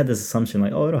always had this assumption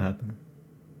like, oh, it'll happen.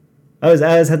 I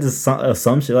always had this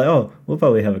assumption like, oh, we'll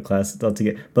probably have a class all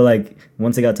together. But like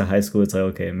once I got to high school, it's like,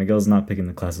 okay, Miguel's not picking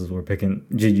the classes, we're picking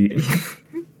GG.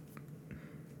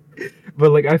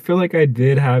 But like I feel like I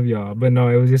did have y'all, but no,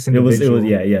 it was just individual. It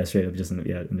was yeah, straight up just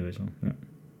individual. Yeah.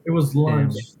 It was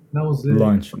lunch. That was it.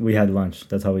 Lunch. We had lunch.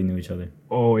 That's how we knew each other.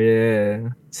 Oh yeah,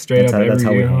 straight up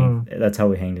every year. That's how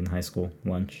we hanged in high school.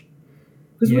 Lunch.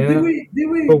 Yeah. Did we?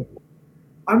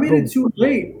 I made it too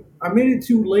late. I made it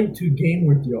too late to game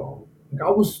with y'all. Like I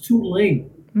was too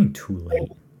late. I mean, too late.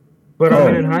 But I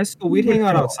mean, in high school, we'd hang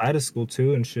out outside of school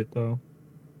too and shit though.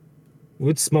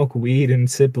 We'd smoke weed and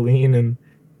sip lean and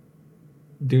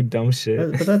do dumb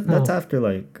shit. But that's after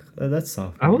like that's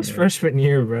sophomore. I was freshman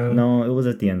year, bro. No, it was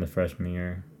at the end of freshman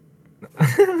year.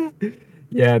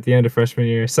 Yeah, at the end of freshman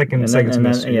year, second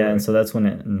semester. Yeah, and so that's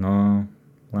when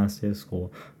last day of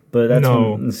school. But that's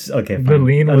okay. Fine. The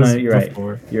lean was you're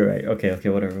before. Right. You're right. Okay,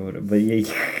 whatever. But yeah,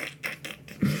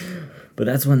 but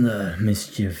that's when the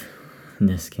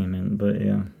mischiefness came in. But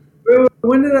yeah.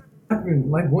 When did that happen?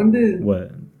 Like when did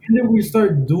what? When did we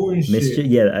start doing mischief? Shit?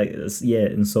 Yeah,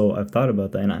 and so I've thought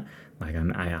about that, and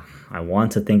I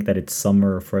want to think that it's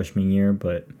summer or freshman year,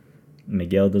 but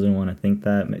Miguel doesn't want to think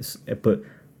that. But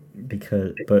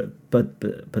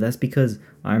that's because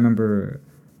I remember.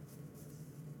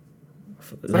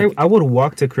 Like, I would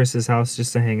walk to Chris's house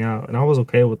just to hang out, and I was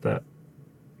okay with that.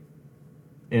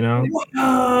 You know?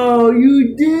 Wow,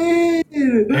 you did!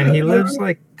 And he lives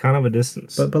like kind of a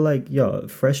distance. But like, yo,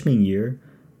 freshman year,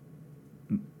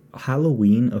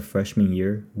 Halloween of freshman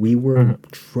year, we were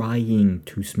trying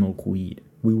to smoke weed.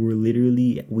 We were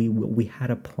literally we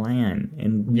had a plan,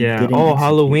 and we didn't execute.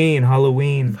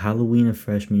 Halloween of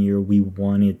freshman year, we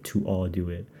wanted to all do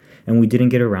it, and we didn't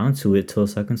get around to it till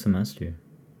second semester.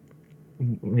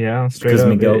 Yeah, straight up.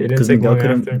 Because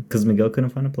Miguel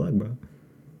couldn't find a plug, bro.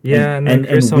 Yeah, and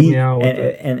Chris helped me out with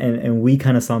it. And we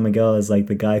kind of saw Miguel as like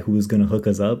the guy who was gonna hook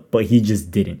us up, but he just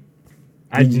didn't.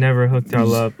 I never hooked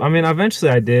y'all up. I mean,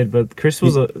 eventually I did, but Chris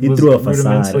was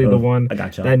rudimentally the one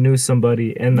that knew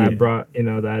somebody and that brought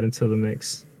that into the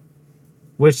mix.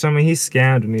 Which, I mean, he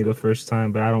scammed me the first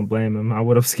time, but I don't blame him. I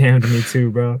would have scammed me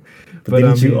too, bro. But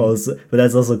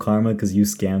that's also karma because you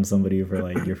scammed somebody for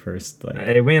like your first like.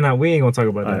 Hey, we ain't gonna talk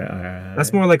about that. All right.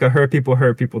 That's more like a hurt people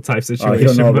type situation. Oh, you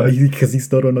don't know because he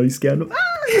still don't know you scammed him.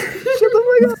 Shut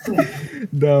the fuck up.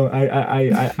 No,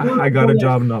 I got a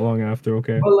job not long after.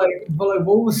 Okay. But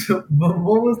what was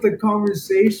the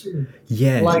conversation?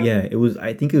 Yeah, it was.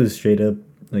 I think it was straight up.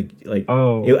 It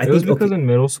was because in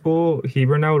middle school,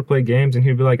 Heber and I would play games, and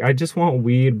he'd be like, "I just want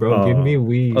weed, bro. Give me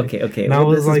weed." Okay. And I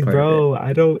was like, "Bro,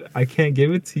 I can't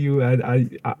give it to you.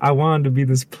 I wanted to be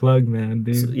this plug, man,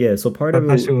 dude." So part of it,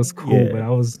 that shit was cool, but I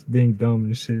was being dumb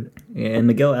and shit. Yeah, and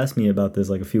Miguel asked me about this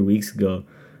like a few weeks ago,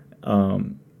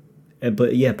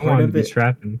 but yeah, part of it,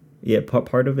 trapping. Yeah,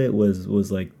 part of it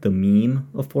was like the meme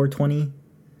of 420,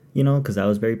 because that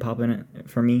was very popular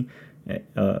for me.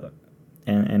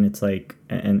 And it's like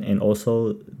and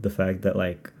also the fact that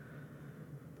like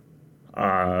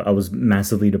I was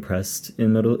massively depressed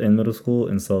in middle school,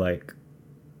 and so like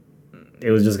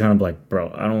it was just kind of like,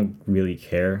 bro, I don't really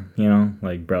care,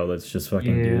 like, bro, let's just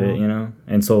fucking do it,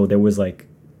 and so there was like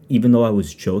even though I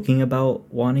was joking about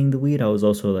wanting the weed, I was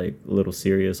also like a little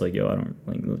serious. Like, yo, I don't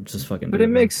like just fucking. But do it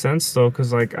bro. makes sense though,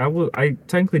 cause like I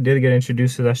technically did get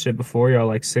introduced to that shit before y'all,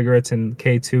 like cigarettes and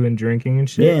K2 and drinking and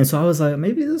shit. Yeah, and so I was like,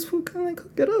 maybe this fool can like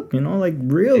hook it up, you know, like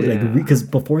real, Yeah. like because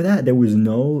before that there was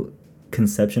no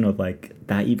conception of like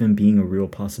that even being a real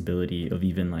possibility of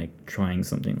even like trying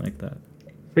something like that.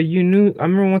 But you knew. I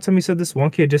remember one time you said this one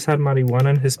kid just had marijuana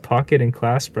in his pocket in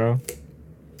class, bro.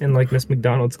 In like Miss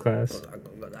McDonald's class.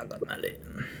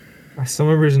 I still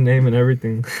remember his name and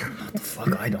everything. What the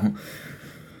fuck? I don't. I'm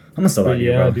gonna still But lie to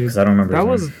you, yeah, bro, dude, because I don't remember.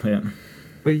 that his was- name.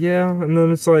 But yeah, and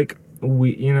then it's like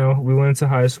we went into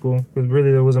high school because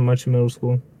really there wasn't much in middle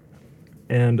school,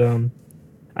 and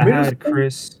I Middle had school?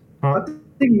 Chris. I Huh?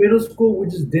 think middle school we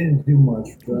just didn't do much,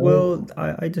 bro. Well,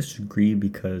 I disagree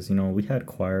because you know we had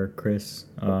choir, Chris.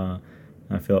 I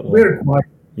felt we had a choir.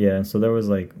 yeah. So there was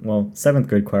like, well, 7th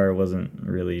grade choir wasn't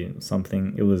really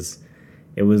something. It was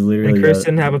literally. And Chris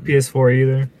didn't have a PS4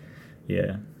 either.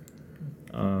 Yeah.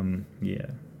 Yeah.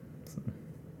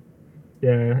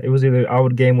 Yeah, it was either I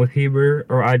would game with Heber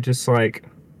or I just like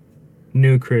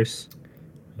knew Chris,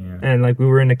 Yeah. and like we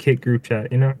were in a kid group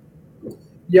chat, you know.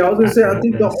 Yeah, I was gonna say I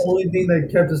think the Yes. only thing that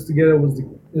kept us together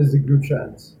is the group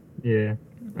chats. Yeah,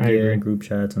 I Yeah, agree. group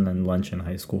chats and then lunch in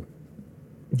high school.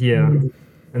 Yeah,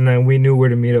 and then we knew where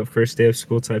to meet up first day of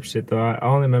school type shit. Though I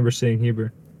only remember seeing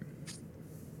Heber.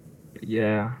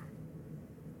 Yeah.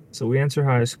 So we enter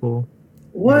high school.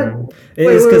 What? Yeah.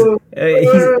 It's wait, because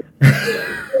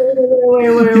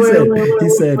Wait, he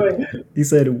said wait. he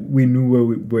said we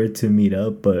knew where to meet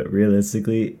up, but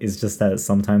realistically, it's just that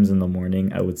sometimes in the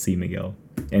morning I would see Miguel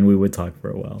and we would talk for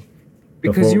a while.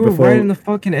 Because you were right in the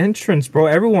fucking entrance, bro.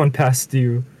 Everyone passed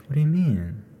you. What do you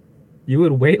mean? You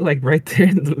would wait like right there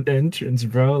in the entrance,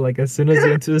 bro. Like as soon as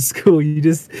you enter the school, you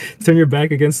just turn your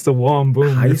back against the wall and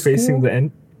boom, High you're facing school? the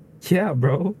end. Yeah,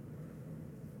 bro.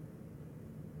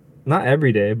 Not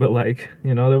every day, but like,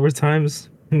 you know, there were times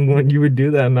when you would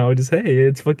do that and I would just, hey,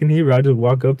 it's fucking Hebrew. I'd just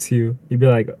walk up to you. You'd be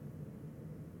like,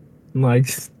 you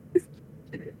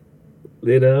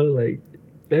know, like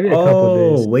maybe a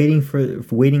couple days.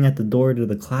 waiting at the door to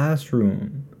the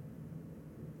classroom.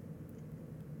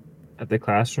 At the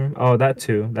classroom? Oh, that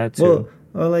too. That too.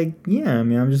 Well, like, yeah, I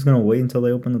mean, I'm just gonna wait until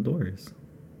they open the doors.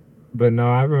 But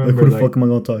no, I Like, remember who the like, fuck am I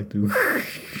gonna talk to?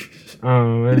 I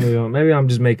don't know, maybe I'm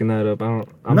just making that up. I'm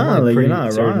No, like you're pretty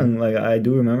not certain. wrong. Like I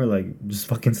do remember, like just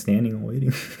fucking standing and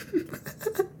waiting.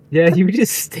 Yeah, you would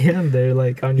just stand there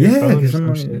like on your Yeah, phone or 'cause some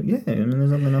I'm shit. like, yeah, I mean,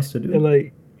 there's nothing else to do. And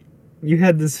like you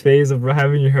had this phase of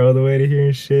having your hair all the way to here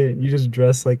and shit. You just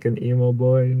dress like an emo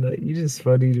boy and like you just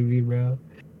funny to me, bro.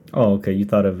 Oh, okay. You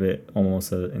thought of it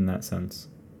almost in that sense,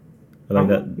 or like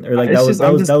Uh-huh. that, or like It's that was just-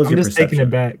 that was I'm your just taking perception.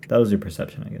 it back. That was your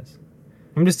perception, I guess.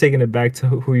 I'm just taking it back to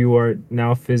who you are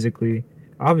now physically.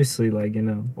 Obviously, like, you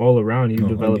know, all around you No,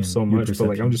 developed again, so your much, but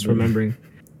like I'm perception, just really. remembering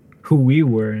who we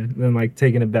were and then like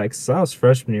taking it back. So I was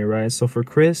freshman year, right? So for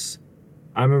Chris,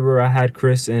 I remember I had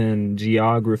Chris in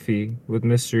geography with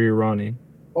Mr. Irani.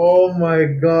 Oh my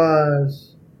gosh.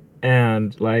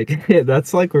 And like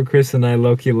that's like where Chris and I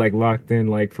low key like locked in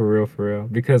like for real.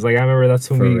 Because like I remember that's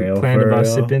when For we real, planned for about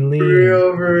real? sipping For lean.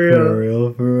 real, for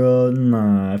real. For real.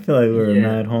 Nah, I feel like we were Yeah,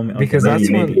 mad homie. Okay, because maybe,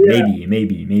 that's when-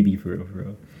 maybe for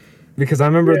real. Because I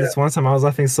remember Yeah. this one time I was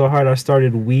laughing so hard I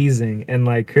started wheezing and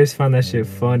like Chris found that shit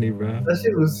funny, bro. That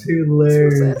shit was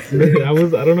hilarious.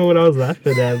 I don't know what I was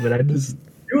laughing at, but I just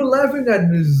You were laughing at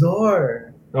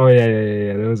Nazar. oh yeah.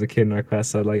 There was a kid in our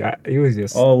class that like he was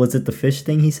just Oh, was it the fish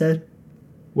thing he said?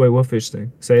 wait, what fish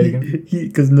thing? Say it again.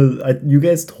 Because you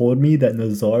guys told me that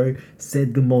Nazar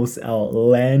said the most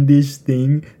outlandish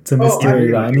thing to Oh,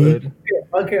 Mr. I knew Irani.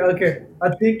 Okay. I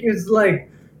think it's like,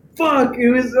 fuck. It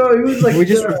was like. We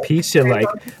just repeat shit like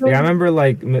I remember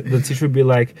like the teacher would be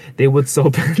like they would sew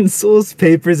pencils,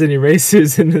 papers, and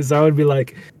erasers, and Nazar would be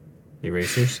like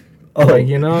erasers. Oh, Like,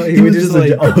 you know, he he would was just,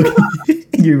 just like- okay.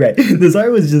 You're right. Nazar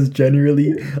was just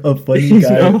generally a funny You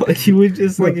guy. know, like, he would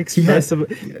just like Bro, express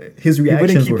his he wouldn't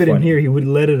reactions keep were it in funny. here. He would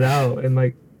let it out, and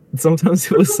like sometimes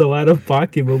it was so out of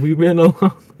pocket, but we went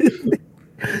along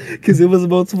because it was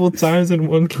multiple times in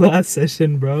one class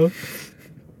session, bro.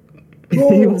 He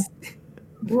Bro, was-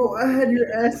 bro, I had your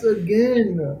ass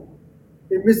again.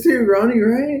 Hey, Mr. Ronnie,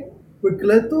 right? With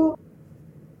Cleto?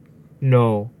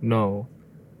 no,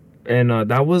 and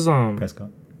that was Prescott.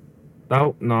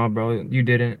 that no, bro, you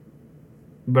didn't.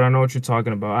 But I know what you're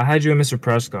talking about. I had you and Mr.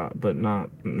 Prescott, but not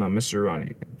Mr.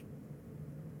 Ronnie.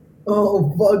 Oh,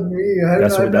 fuck me.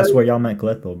 That's where y'all met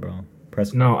Cleto, bro.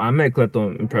 Prescott. No, I met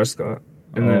Cleto and Prescott,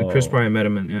 and then Chris Oh. probably met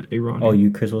him in Iran. Oh,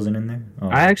 Chris wasn't in there. Oh.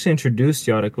 I actually introduced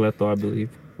y'all to Cleto, I believe,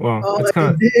 Well, Oh, it's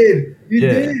kind of you did. You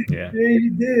yeah, did. Yeah. Yeah,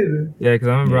 you did. yeah. Because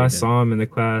I remember Yeah, I he did. saw him in the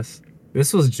class.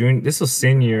 This was June. This was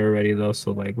senior year already though,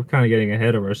 so like we're kind of getting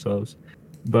ahead of ourselves.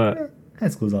 But High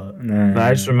school's all. but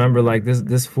I just remember like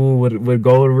this fool with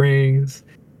gold rings,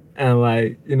 and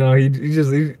like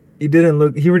he didn't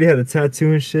look. He already had a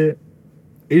tattoo and shit.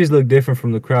 He just looked different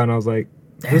from the crowd, and I was like,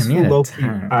 this Damn, he fool had a low key.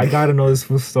 tan. I gotta know this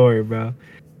fool's story, bro.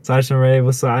 So I just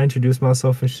remember, so I introduced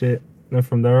myself and shit. And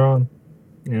from there on,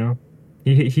 you know,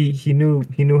 he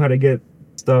knew how to get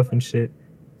stuff and shit.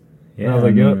 And I Yeah, was I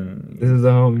like, yep, mean, this is the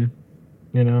homie.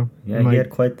 You know. yeah, And, he like, had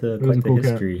quite the was a cool cat.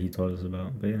 history he told us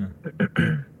about. But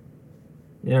yeah,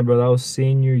 Yeah, bro, that was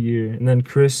senior year, and then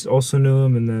Chris also knew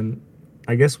him, and then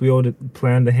I guess we all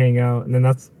planned to hang out, and then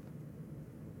that's.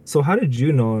 So how did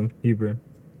you know him, Hebrew?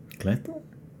 Cleto?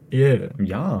 Yeah,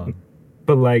 Yeah.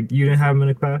 but like you didn't have him in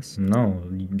the class. No,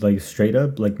 like straight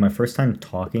up, like my first time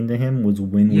talking to him was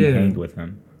when we Yeah. hanged with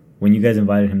him. When you guys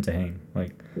invited him to hang.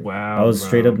 Like Wow, that was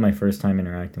straight bro. up my first time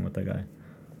interacting with that guy.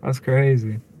 That's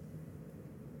crazy.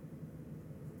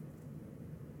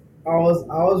 I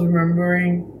was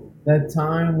remembering that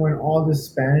time when all the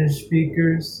Spanish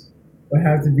speakers would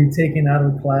have to be taken out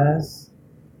of class.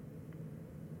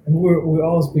 And we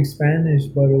all speak Spanish,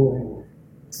 by the way.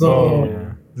 So Oh,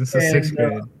 yeah. This is sixth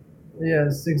and, grade. yeah,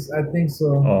 six. I think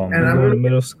so. Oh, and man. I I'm going to remember,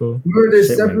 middle school. they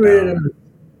Shit went separated down. us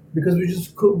because we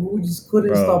just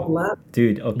couldn't Bro. stop laughing.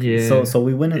 Dude, okay. Yeah. So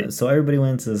we went in, so everybody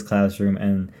went into this classroom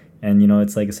and you know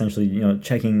it's like essentially, you know,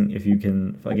 checking if you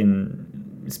can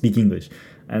fucking speak English.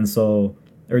 And so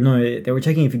or no, they were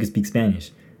checking if you could speak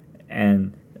Spanish.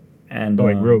 And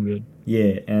Like real good.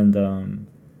 yeah, and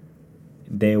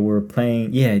they were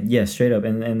playing straight up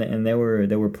and they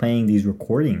were playing these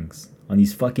recordings on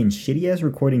these fucking shitty ass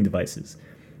recording devices.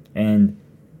 And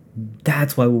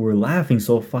that's why we were laughing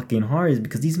so fucking hard, is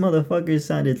because these motherfuckers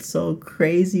sounded so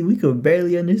crazy we could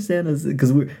barely understand us,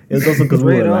 because it was also because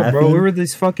we Straight were up, laughing. bro. We were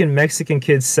these fucking Mexican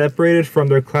kids separated from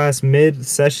their class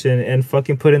mid-session and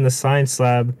fucking put in the science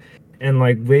lab. And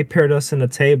like they paired us in a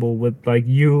table with like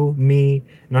you, me,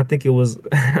 and I think it was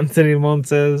Anthony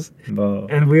Montez. Bro.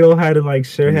 And we all had to like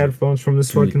share Dude. headphones from this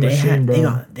Dude, fucking machine,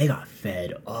 bro. they got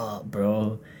fed up,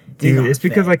 bro. They Dude, got it's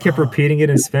because fed I kept up. repeating it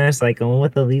in Spanish, like "on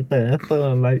with the lipa,"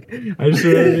 and like I just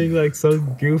remember being like so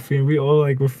goofy, and we all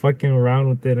like were fucking around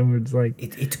with it, and we're just like,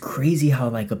 It's crazy how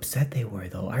like upset they were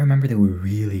though. I remember they were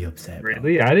really upset. Bro.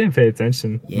 really? I didn't pay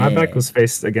attention. My back Yeah. was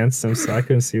faced against them, so I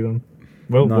couldn't see them.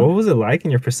 Well, No. what was it like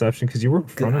in your perception? Because you were in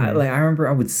 'Cause front of me. I remember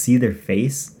I would see their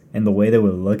face and the way they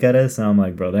would look at us, and I'm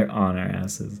like, bro, they're on our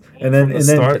asses. And then From the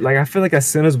start, like I feel like as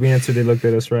soon as we entered, they looked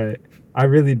at us right. I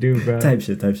really do, bro. type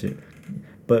shit.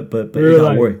 But We were it got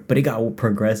like- worse. But it got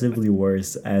progressively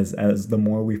worse as the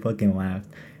more we fucking laughed.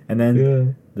 And then Yeah.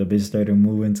 the bitch started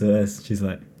moving to us. She's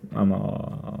like, I'm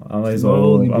like, it's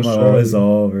Slowly over. but It's surely.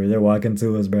 over. They're walking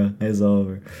to us, bro. It's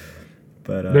over.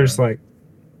 But They're just like,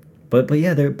 but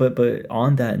yeah, but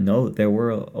on that note, there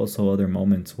were also other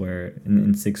moments where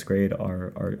in sixth grade,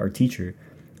 our teacher,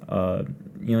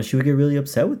 you know, she would get really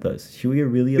upset with us. She would get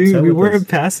really upset dude, we with weren't us.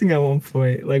 passing at one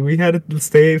point. Like we had to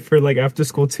stay for like after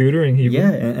school tutoring.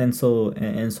 Yeah, and so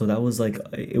that was like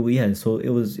yeah. So it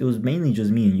was mainly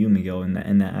just me and you, Miguel, in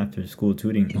that after school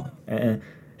tutoring. And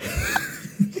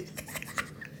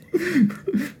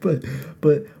but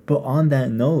on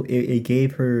that note, it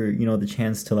gave her, you know, the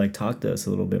chance to like talk to us a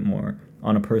little bit more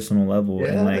on a personal level. Yeah,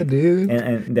 and like dude.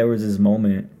 and there was this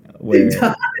moment where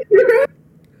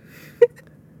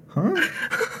huh?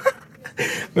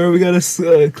 Remember we got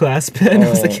a class pen. I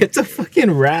was like, Oh. it's a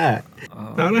fucking rat,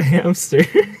 not a hamster.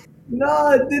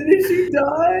 Nah, didn't she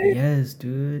die? Yes,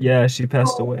 dude. Yeah, she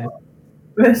passed away.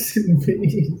 Rest in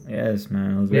peace. Yes,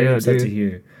 man. I was very Yeah, upset to dude.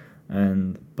 hear,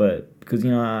 but because,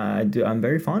 you know, I'm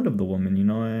very fond of the woman, you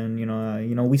know, and you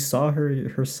know we saw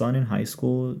her son in high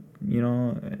school, you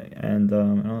know, and you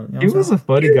know, He was a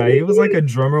funny guy. He was like a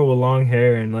drummer with long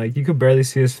hair, and like you could barely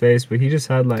see his face, but he just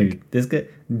had like dude, this guy.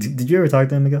 Did you ever talk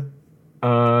to him, Miguel?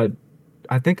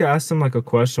 I think I asked him like a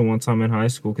question one time in high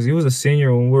school because he was a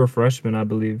senior when we were freshmen, I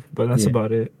believe. But that's Yeah.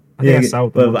 about it. I think I sat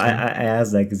with him but one I time. I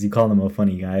asked that because you call him a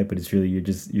funny guy, but it's really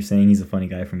you're saying he's a funny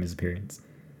guy from his appearance.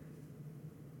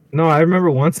 No, I remember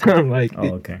one time like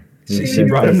Oh, okay. she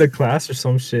brought him to class or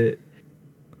some shit.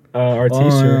 Our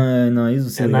teacher. No, he's a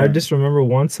silly And I guy. just remember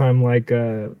one time, like,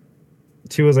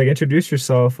 she was like, introduce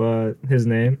yourself, his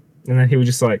name. And then he was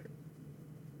just like,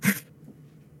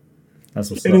 That's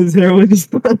what's and up. his hair was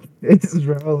just like this,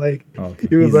 bro. Like, Oh, okay.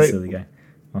 he was He's like- a silly guy.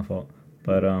 My fault.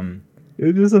 But it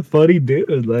was just a funny dude.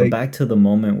 but Like, back to the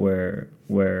moment where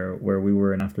we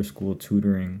were in after school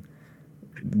tutoring.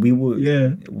 We would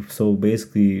yeah. So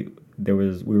basically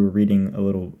we were reading a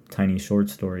little tiny short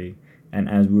story, and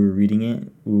as we were reading it,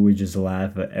 we would just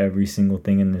laugh at every single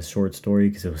thing in this short story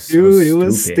because it was so Dude, it stupid.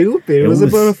 was stupid. It was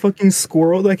about a fucking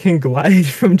squirrel that can glide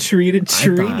from tree to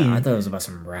tree. I thought it was about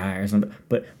some rat or something.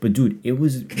 But dude, it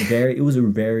was a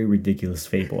very ridiculous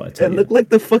fable. I tell It you. looked like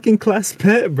the fucking class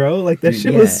pet, bro. Like that Dude,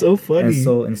 shit yeah. was so funny.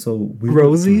 And so we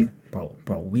Rosie?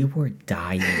 bro, we were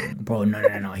dying, bro.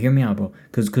 No, hear me out, bro.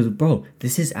 Cause, bro,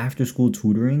 this is after school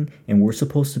tutoring, and we're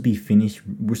supposed to be finished.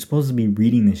 We're supposed to be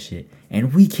reading this shit,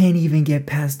 and we can't even get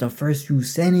past the first few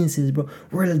sentences, bro.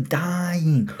 We're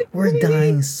dying. We're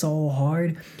dying so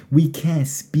hard, we can't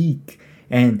speak.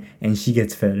 And she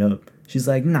gets fed up. She's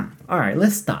like, nah. All right,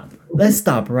 let's stop. Let's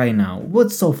stop right now.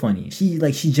 What's so funny? She's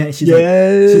like,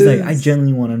 I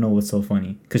genuinely want to know what's so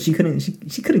funny, cause she couldn't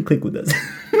click with us.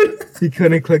 She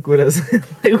couldn't click with us.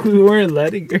 Like, we weren't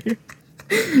letting her.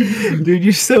 Dude,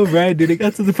 you're so right, dude. It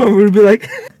got to the point where we'd be like,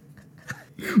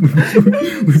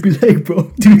 we'd be like,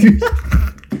 bro, dude.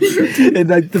 and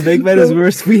like to make matters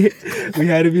worse, we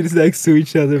had to be next to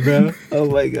each other, bro. Oh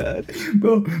my god,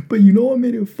 bro. But you know what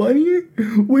made it funnier?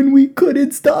 When we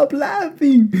couldn't stop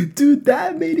laughing, dude.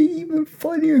 That made it even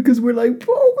funnier because we're like,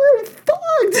 bro, we're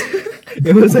fucked.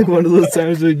 It was like one of those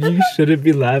times when you shouldn't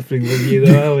be laughing, but you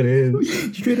know how it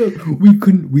is. Straight up, we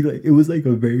couldn't. We like it was like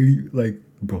a very like,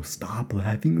 bro, stop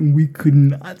laughing, and we could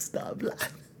not stop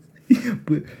laughing.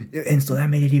 But and so that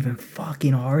made it even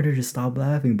fucking harder to stop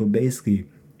laughing. But basically,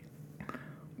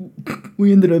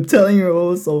 we ended up telling her what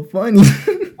was so funny.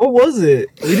 What was it?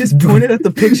 We just pointed at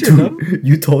the picture, Dude, no?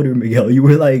 You told her, Miguel. You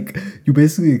were like, you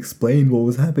basically explained what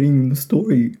was happening in the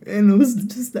story, and it was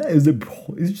just that. It was like,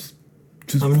 bro, it's just.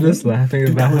 I'm just laughing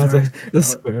about how the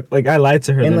square. Like I lied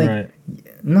to her, and then, like,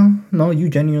 right? no, you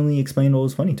genuinely explained what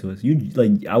was funny to us. You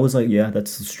like, I was like, yeah,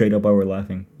 that's straight up why we're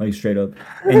laughing, like straight up.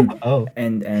 And Oh.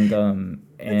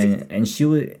 and she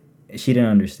didn't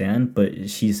understand, but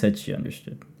she said she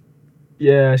understood.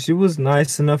 Yeah, she was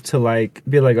nice enough to like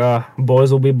be like,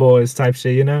 boys will be boys type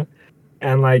shit, you know?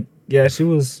 And like, yeah, she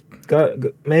was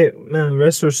man,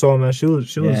 rest her soul, man. She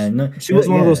was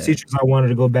one of those teachers I wanted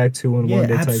to go back to one day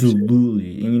type shit.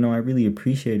 Absolutely. And I really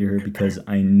appreciated her because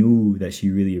I knew that she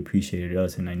really appreciated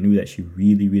us, and I knew that she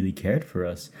really, really cared for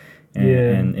us.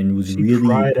 And it was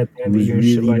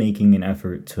really making an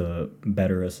effort to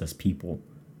better us as people.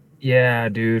 Yeah,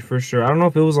 dude, for sure. I don't know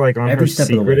if it was like on Every her step of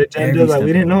the secret way. agenda that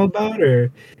we didn't know about,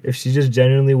 or if she just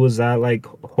genuinely was that like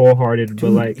wholehearted.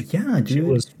 But like, yeah, dude. She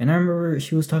was, and I remember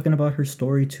she was talking about her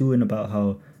story too, and about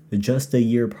how just a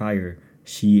year prior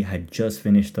she had just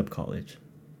finished up college,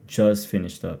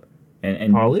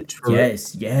 and college.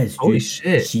 Yes, Holy dude.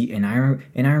 shit. I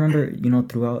remember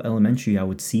throughout elementary I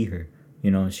would see her.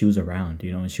 She was around.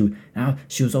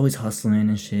 She was always hustling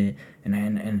and shit.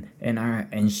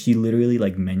 And she literally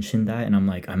like mentioned that, and I'm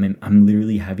like, I'm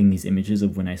literally having these images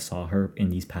of when I saw her in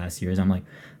these past years. I'm like,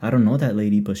 I don't know that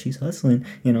lady, but she's hustling,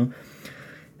 And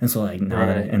so like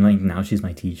now now she's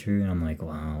my teacher, and I'm like,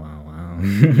 wow.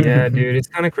 Yeah, dude, it's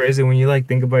kind of crazy when you like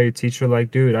think about your teacher.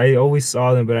 Like, dude, I always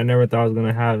saw them, but I never thought I was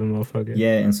gonna have them, motherfucker.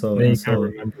 Yeah, and so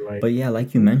remember, like, but yeah,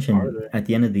 like you mentioned, at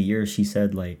the end of the year, she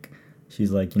said like. She's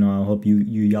like, I hope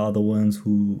y'all the ones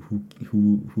who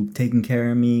taking care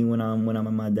of me when I'm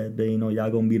on my deathbed. Y'all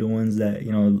gonna be the ones that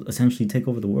essentially take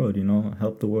over the world.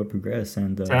 Help the world progress.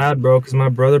 And sad, bro, because my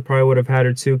brother probably would have had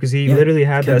her too, because he literally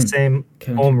had that same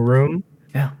home room.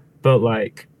 Yeah, but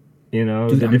like, it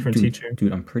was a different teacher.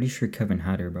 Dude, I'm pretty sure Kevin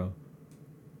had her, bro.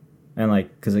 And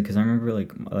like, cause I remember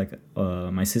like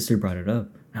my sister brought it up,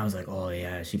 and I was like, oh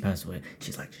yeah, she passed away.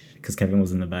 She's like, cause Kevin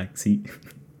was in the back seat.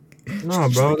 No,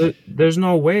 bro. There's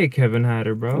no way Kevin had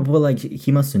her, bro. Well, like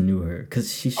he must have knew her,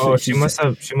 cause she must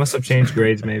have changed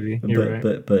grades, maybe. You're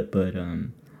right.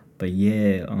 But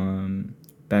yeah,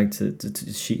 back to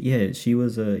she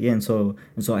was and so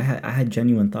I had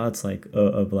genuine thoughts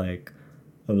of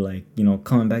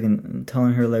coming back and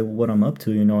telling her like what I'm up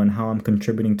to, and how I'm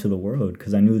contributing to the world,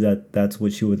 because I knew that that's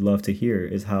what she would love to hear,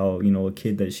 is how a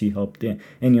kid that she helped in,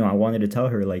 and I wanted to tell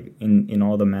her like in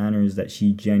all the manners that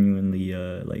she genuinely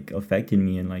like affected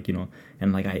me, and like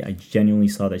and like I genuinely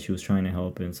saw that she was trying to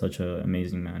help in such an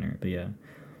amazing manner. But yeah,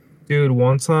 dude,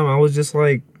 one time I was just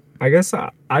like, I guess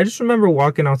I just remember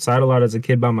walking outside a lot as a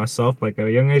kid by myself. Like at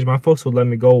a young age, my folks would let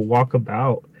me go walk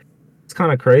about. It's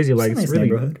kind of crazy. Like, it's really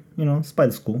neighborhood, it's by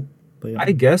the school. But yeah.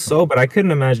 I guess so, but I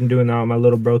couldn't imagine doing that with my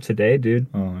little bro today, dude.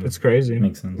 Oh, it's crazy.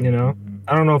 Makes sense. Mm-hmm.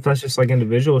 I don't know if that's just like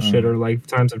individual shit or like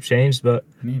times have changed, but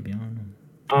maybe, I don't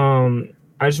know.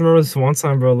 I just remember this one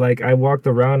time, bro. Like I walked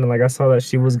around and like I saw that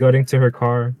she was getting to her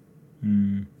car.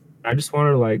 I just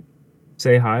wanted to like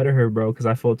say hi to her, bro, because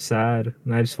I felt sad,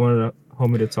 and I just wanted a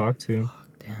homie to talk to.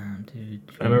 Damn, dude.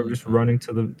 I remember just running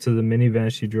to the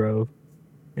minivan she drove,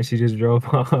 and she just drove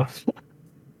off.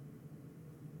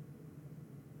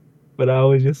 But I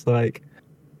was just like,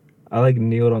 I like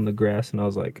kneeled on the grass, and I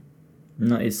was like,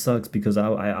 No, it sucks because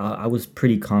I was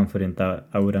pretty confident that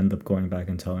I would end up going back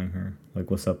and telling her like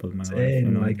what's up with my life, you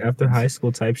dang, know. like after high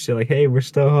school type shit, like, hey, we're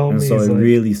still And homies. so it like,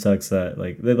 really sucks that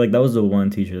like that was the one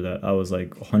teacher that I was like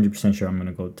 100% sure I'm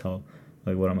gonna go tell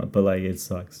like what I'm at, but like it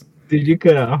sucks. dude, you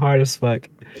could have hard as fuck.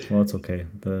 Well, it's okay.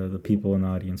 The people in the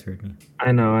audience heard me.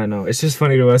 I know. It's just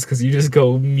funny to us because you just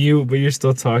go mute, but you're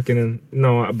still talking. And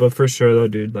no, but for sure though,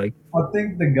 dude, like, I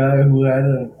think the guy who had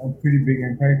a pretty big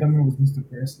impact on me was Mr.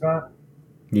 Prescott.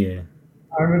 Yeah.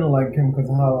 I really liked him because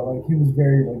how like he was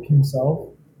very like himself,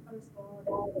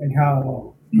 like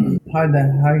how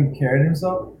how he carried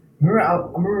himself. I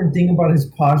remember thinking about his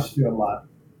posture a lot.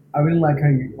 I really like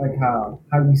how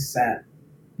he sat.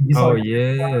 He's oh like,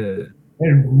 yeah, he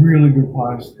had really good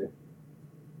posture.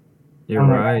 you're I'm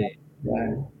like, right.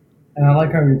 yeah, and I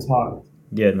like how he talked.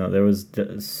 Yeah, no, there was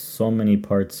so many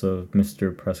parts of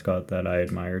Mr. Prescott that I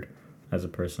admired as a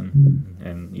person.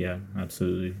 And yeah,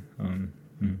 absolutely.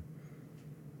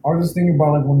 I was just thinking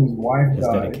about like when his wife His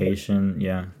died. dedication,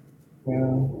 yeah.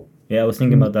 Yeah. Yeah, I was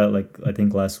thinking about that like I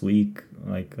think last week,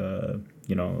 like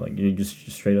you know, like you just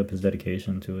straight up his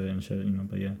dedication to it and shit, you know,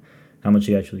 but yeah, how much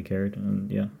he actually cared,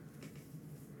 and yeah.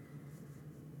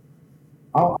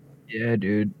 Yeah,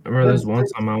 dude. I remember this one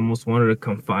time I almost wanted to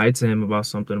confide to him about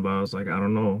something, but I was like, I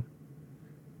don't know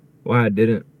why I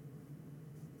didn't.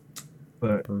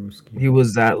 But Peruski. he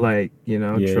was that like, you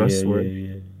know, Yeah,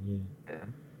 trustworthy. yeah.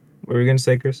 What were you gonna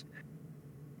say, Chris?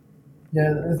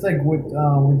 Yeah, it's like with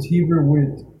Heber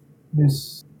with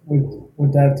this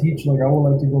with that teacher. Like I would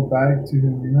like to go back to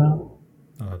him, you know,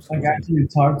 Oh, like absolutely. actually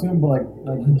talk to him, but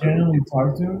like genuinely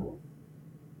talk to him.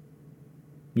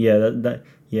 Yeah, that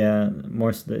yeah,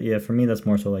 more yeah, for me that's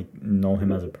more so like know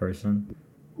him as a person.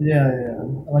 Yeah.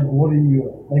 Like what do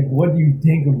you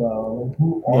think about? Like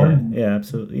who are Yeah, you? yeah,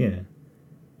 absolutely, yeah.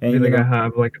 I And feel you like I know,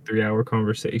 have like a 3 hour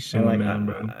conversation and with like him,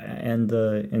 bro.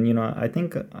 and you know, I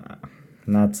think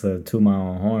not to toot my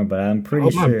own horn, but I'm I pretty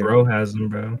hope my sure. bro has him,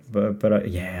 bro. But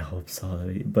yeah, I hope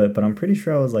so. But I'm pretty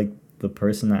sure I was like the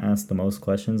person that asked the most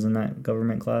questions in that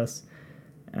government class,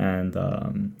 and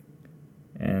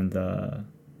and uh,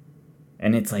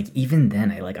 and it's like even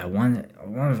then I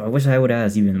wish I would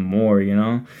ask even more, you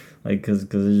know, like cause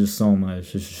there's just so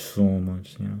much, there's just so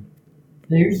much, you know.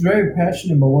 Yeah, he was very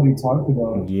passionate about what he talked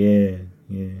about. Yeah.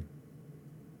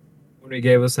 When he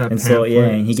gave us that And so yeah,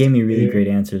 pamphlet, and he gave me really yeah. great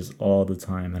answers all the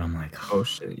time, and I'm like, Oh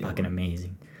shit, yeah. fucking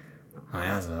amazing. Oh,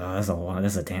 that's a lot.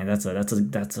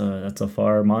 That's a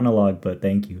far monologue, but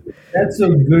thank you. That's a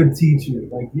good teacher.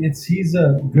 Like he's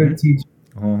a good teacher.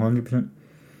 Oh, 100%.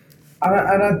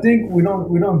 And I think we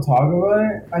don't talk about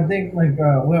it. I think like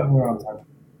we're on talking.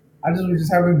 We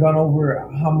just haven't gone over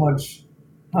how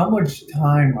much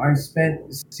time I spent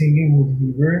singing with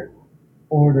Heber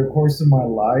over the course of my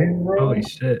life, bro. Holy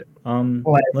shit.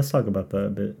 Like- Let's talk about that a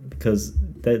bit because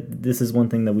this is one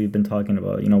thing that we've been talking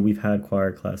about. You know, we've had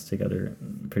choir class together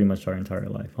pretty much our entire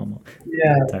life, almost.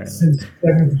 Yeah, Entirely. since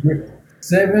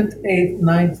 7th, 8th,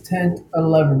 9th, 10th,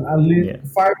 11th. At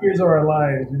least 5 years of our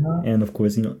lives, you know. And of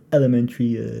course, you know,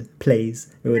 elementary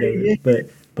plays or whatever. Yeah. But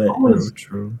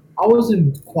True. I was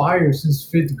in choir since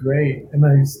 5th grade, and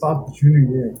I stopped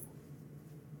junior year.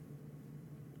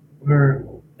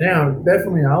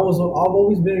 Definitely, I've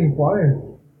always been in choir.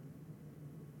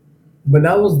 But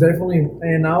that was definitely,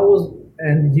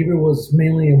 and Heber was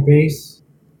mainly a bass.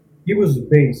 He was a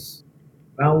bass.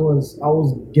 I was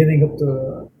getting up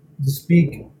to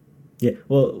speak. yeah,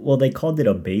 well, they called it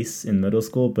a bass in middle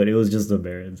school, but it was just a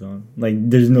baritone. Like,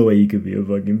 there's no way you could be a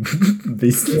fucking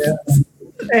bass. Yeah.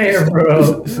 Hey,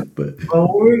 bro. But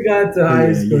When we got to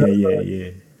high school,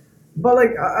 yeah. But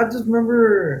like, I just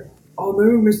remember. Oh,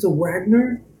 remember Mr.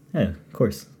 Wagner? Yeah, of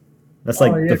course. That's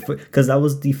like yeah. because that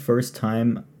was the first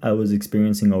time I was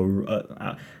experiencing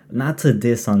not to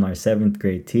diss on our 7th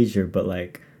grade teacher, but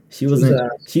like she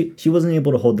wasn't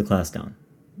able to hold the class down,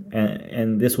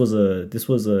 and this was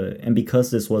and because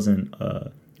this wasn't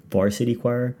a varsity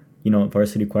choir, you know,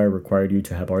 varsity choir required you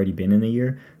to have already been in a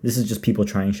year. This is just people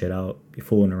trying shit out,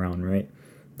 fooling around, right?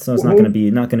 So it's not gonna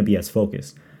be as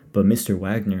focused. But Mr.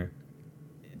 Wagner,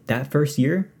 that first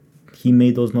year, he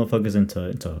made those motherfuckers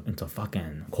into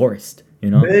fucking chorused, you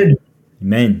know?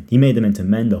 Men. He made them into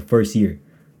men the first year.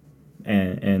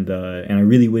 And I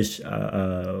really wish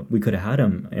we could have had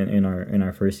him in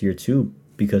our first year too,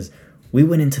 because we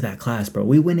went into that class, bro.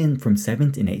 We went in from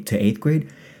 7th and 8th to 8th grade.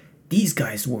 These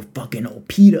guys were fucking OP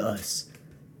to us.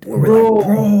 We were like,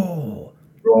 bro,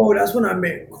 Bro, that's when I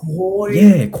met Koi.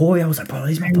 Yeah, Koi. I was like, bro,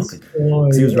 these motherfuckers. Koi,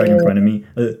 'Cause he was right in yeah. front of me.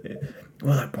 I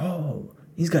was like, bro,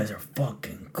 these guys are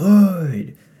fucking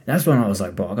good. That's when I was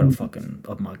like, bro, I gotta fucking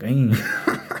up my game.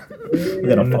 I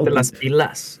gotta Ponete las focus.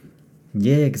 pilas.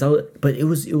 Yeah, but it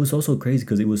was also crazy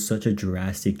because it was such a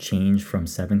drastic change from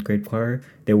seventh grade choir.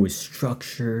 There was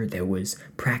structure, there was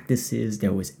practices,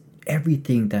 there was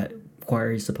everything that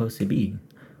choir is supposed to be.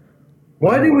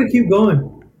 Why did we keep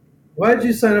going? Why did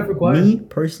you sign up for choir? Me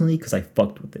personally, because I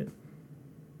fucked with it.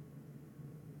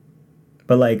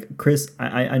 But like Chris,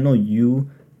 I know you,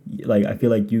 like I feel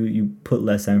like you put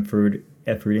less effort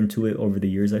into it over the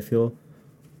years. I feel,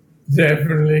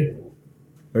 Definitely.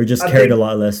 or just I cared think- a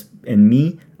lot less. And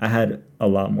me, I had a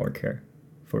lot more care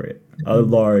for it, a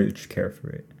large care for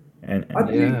it, and I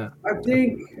think, Yeah.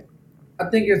 I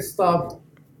think it stopped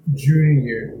junior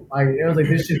year. Like it was like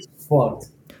this shit's fucked.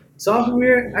 Sophomore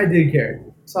year, I did care.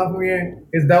 Sophomore year,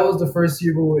 because that was the first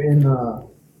year we were in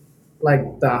like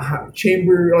the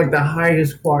chamber, like the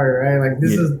highest choir, right? Like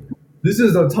Yeah. this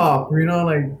is the top, you know,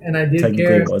 like, and I did technically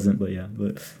care. it wasn't, but yeah,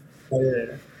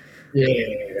 Yeah,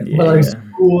 yeah. Yeah. But like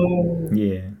school,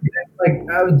 yeah, like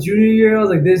I was junior year, I was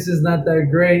like, this is not that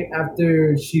great.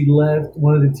 After she left,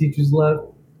 one of the teachers left,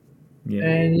 yeah.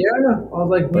 and yeah, I was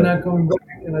like, we're But- not coming back,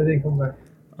 and I didn't come back.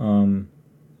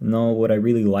 No, what I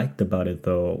really liked about it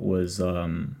though was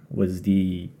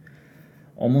the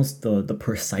almost the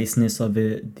preciseness of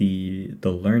it, the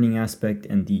learning aspect,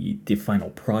 and the final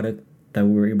product that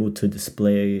we were able to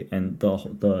display, and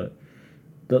the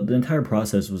entire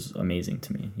process was amazing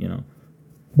to me. You know,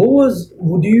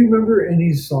 Do you remember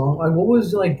any song? Like, what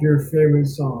was like your favorite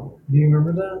song? Do you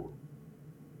remember that?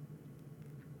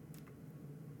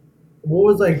 What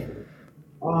was like?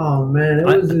 Oh man, it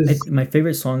was this. my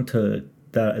favorite song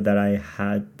that I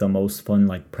had the most fun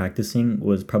like practicing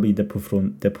was probably De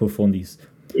Profundis.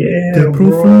 Yeah, De bro.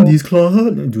 Profundis,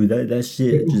 Claude. Dude, that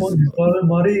shit just.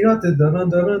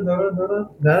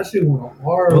 That shit went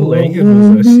hard. What bro. language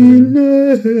was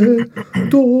that shit?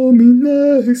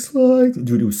 Dominex, like,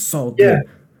 dude, it was so good. Yeah,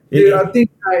 It- dude, it- I think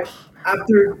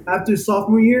after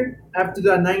sophomore year, after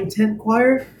that 9-10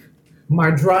 choir,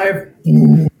 my drive.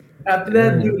 After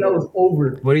that, Yeah. dude, that was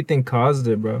over. What do you think caused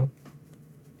it, bro?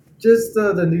 Just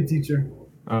the new teacher.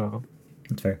 Oh,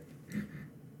 it's fair.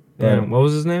 damn. What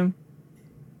was his name?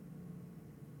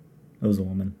 It was a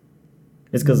woman.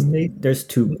 It's because Maybe. there's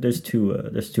two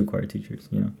choir teachers,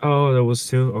 you know. Oh, there was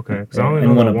two. Okay, because I only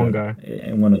And know that of one them, guy.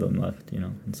 and one of them left, you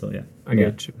know. And so yeah, I yeah,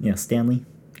 get you. yeah. Stanley,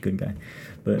 good guy,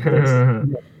 but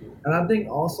And I think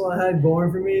also I had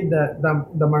going for me that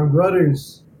my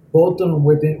brothers, both of them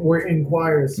were in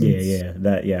choir. yeah,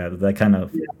 that kind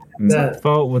of. That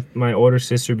Fault with my older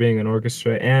sister being an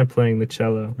orchestra and playing the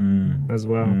cello as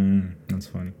well. That's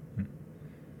funny.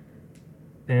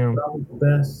 Damn. that was the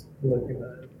best looking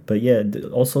at it. But yeah,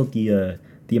 also the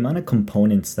amount of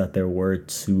components that there were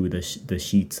to the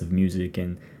sheets of music,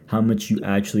 and how much you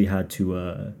actually had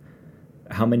to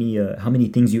how many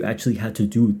things you actually had to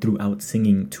do throughout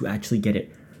singing to actually get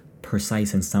it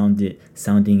precise and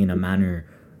sounding in a manner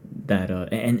that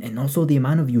and also the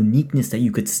amount of uniqueness that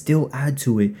you could still add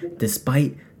to it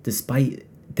despite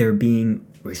there being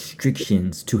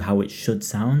restrictions to how it should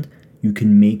sound. You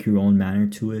can make your own manner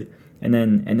to it. And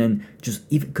then just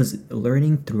even because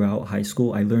learning throughout high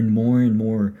school, I learned more and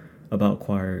more about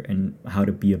choir and how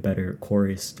to be a better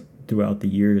chorist throughout the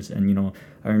years. And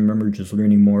I remember just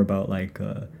learning more about like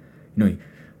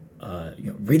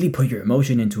really put your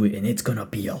emotion into it, and it's gonna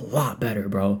be a lot better,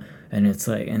 bro. And it's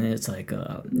like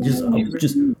just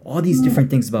all these different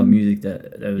things about music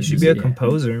that You was should just, be a yeah.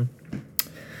 composer.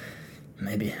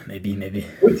 Maybe.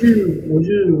 Would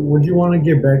you want to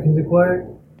get back into choir?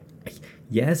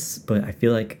 Yes, but I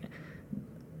feel like,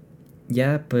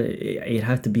 yeah, but it'd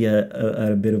have to be at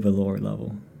a bit of a lower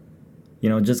level.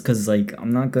 Just because, like,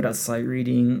 I'm not good at sight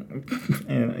reading.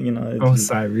 And, Oh,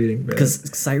 sight reading, bro.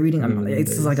 because sight reading,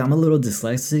 it's days. like I'm a little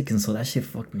dyslexic, and so that shit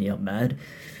fucked me up bad.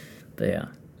 But yeah,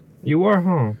 You are,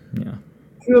 huh? yeah.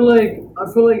 I feel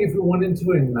like if we went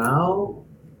into it now,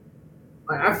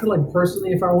 I feel like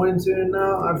personally, if I went into it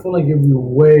now, I feel like it'd be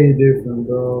way different,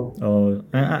 bro. Oh,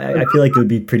 I feel like it would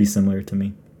be pretty similar to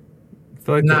me. I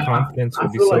feel like Nah, the confidence I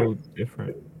would be feel so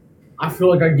different. I feel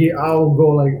like I'll go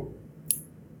like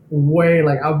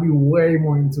I'll be way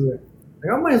more into it.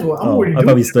 Like I might as well. I'm already I'd doing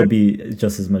probably it. still be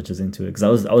just as much as into it,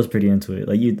 because I was pretty into it.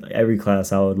 Like every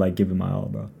class, I would like give it my all,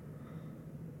 bro.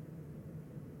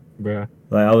 Bruh.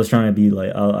 Like I was trying to be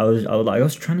like I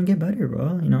was trying to get better,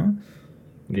 bro.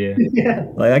 Yeah. Yeah,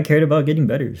 Like I cared about getting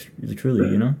better,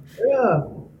 truly. yeah.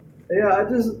 I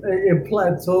just it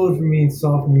plateaued for me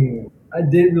sophomore year. I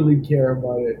did really care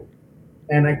about it,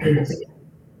 and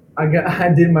I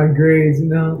did my grades, you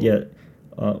know. Yeah,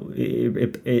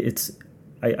 it's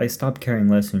I stopped caring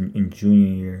less in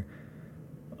junior year,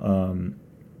 um,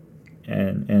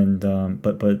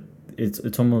 but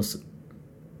it's almost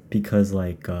because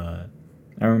like I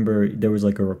remember there was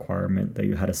like a requirement that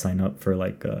you had to sign up for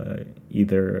like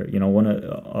either one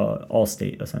all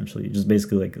state essentially, just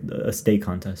basically like a state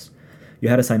contest. You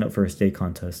had to sign up for a state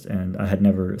contest, and I had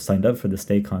never signed up for the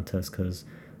state contest because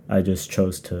I just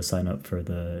chose to sign up for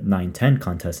the 9-10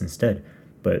 contest instead.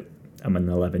 But I'm in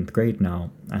 11th grade now.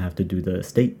 I have to do the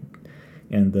state,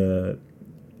 and the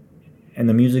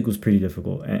music was pretty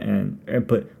difficult,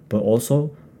 but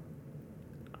also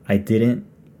I didn't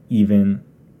even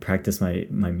practice my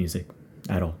music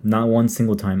at all. Not one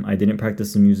single time. I didn't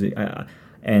practice the music.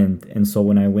 And so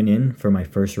when I went in for my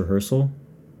first rehearsal,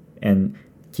 and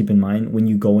keep in mind when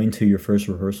you go into your first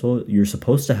rehearsal, you're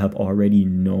supposed to have already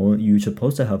know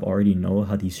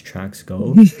how these tracks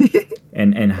go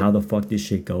and how the fuck this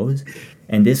shit goes.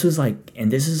 And this is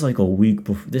like a week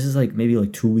before. This is like maybe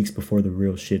like 2 weeks before the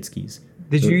real shit skis.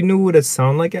 Did you know what it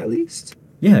sound like at least?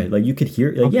 Yeah, like you could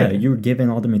hear. Like, Okay. yeah, you were given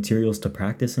all the materials to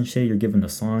practice and shit. You're given the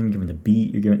song, you're given the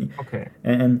beat, you're given. Okay.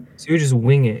 And So you just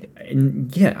wing it.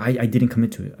 yeah, I didn't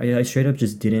commit to it. I straight up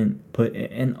just didn't put.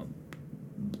 And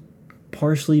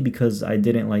partially because I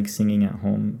didn't like singing at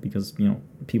home because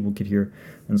people could hear,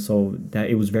 and so that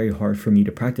it was very hard for me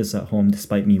to practice at home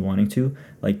despite me wanting to.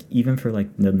 Like even for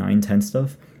like the 9-10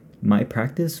 stuff, my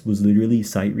practice was literally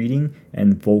sight reading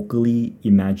and vocally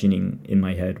imagining in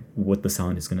my head what the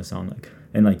sound is gonna sound like,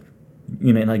 and like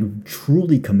and like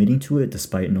truly committing to it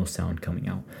despite no sound coming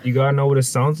out. You gotta know what it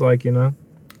sounds like, you know?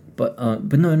 But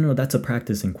no, that's a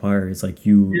practice in choir. It's like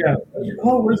you Yeah.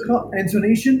 What is it called?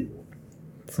 Intonation.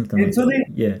 something like that.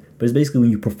 Intonation. Yeah, but it's basically when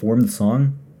you perform the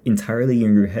song entirely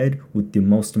in your head with the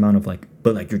most amount of like,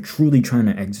 but like you're truly trying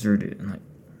to exert it, and like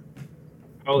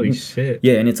Holy shit.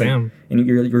 yeah, and it's Damn. like, and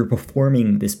you're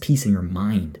performing this piece in your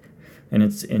mind, and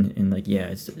it's and like yeah,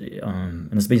 and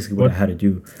it's basically what I had to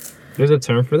do. There's a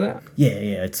term for that?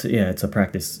 It's a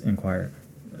practice in choir.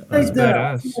 Like that.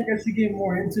 I badass. feel like I should get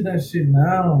more into that shit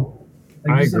now.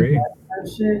 Like, I just agree. That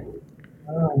shit.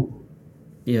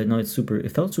 Yeah, no, it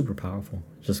felt super powerful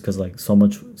just because like so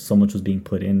much was being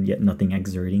put in, yet nothing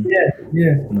exerting. Yeah.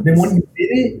 Then when you did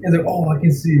it, it's like, oh, I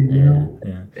can see it, you know?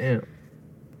 Yeah. Damn.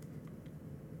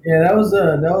 Yeah, that was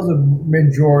a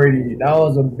majority. That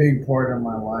was a big part of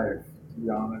my life, to be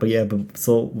honest. But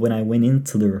so when I went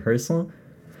into the rehearsal,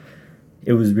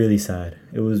 it was really sad.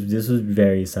 This was a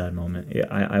very sad moment.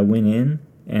 I went in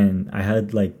and I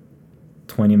had like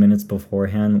 20 minutes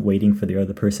beforehand waiting for the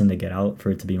other person to get out for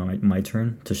it to be my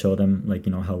turn to show them like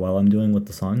how well I'm doing with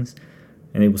the songs,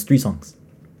 and it was 3 songs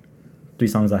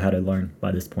I had to learn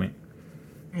by this point.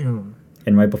 Damn.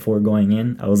 And right before going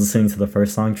in, I was listening to the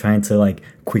first song, trying to like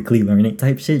quickly learn it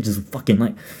type shit, just fucking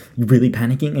like really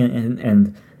panicking,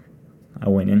 and I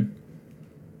went in.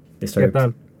 They started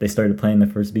playing the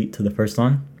first beat to the first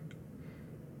song.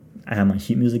 I had my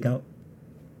sheet music out.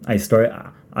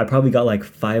 I probably got like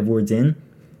 5 words in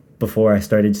before I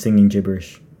started singing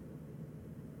gibberish.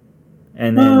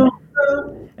 And then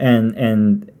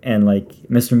and like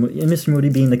Mr. Moody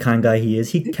being the kind guy he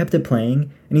is, he kept it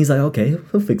playing, and he's like, okay,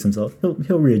 he'll fix himself.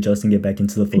 He'll readjust and get back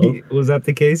into the flow. Was that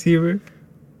the case, Huber?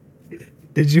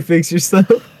 Did you fix yourself?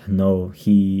 No,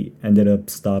 he ended up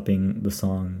stopping the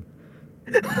song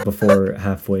before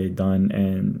halfway done,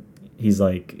 and he's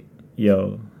like,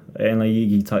 yo, and like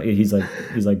he's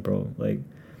like, bro, like,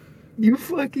 You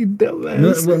fucking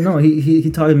dumbass. no, he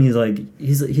talked to me. He's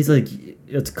like,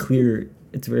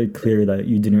 it's very clear that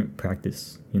you didn't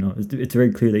practice. It's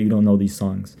very clear that you don't know these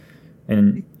songs,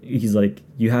 and he's like,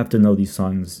 you have to know these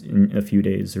songs in a few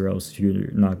days, or else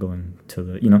you're not going to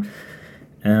the.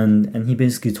 And he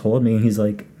basically told me, he's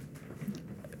like,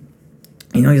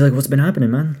 he's like, what's been happening,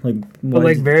 man? Like, But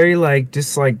like very like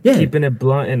just like Yeah. keeping it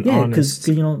blunt and honest.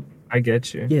 because I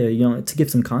get you. yeah, to give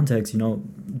some context,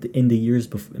 in the years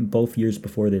in both years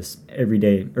before this, every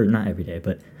day, or not every day,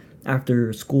 but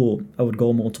after school, I would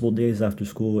go multiple days after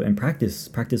school and practice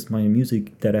my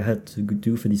music that I had to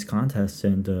do for these contests,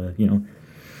 and a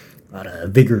lot of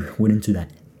vigor went into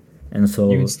that. And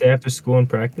so You would stay after school and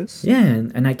practice? yeah,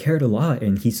 and I cared a lot,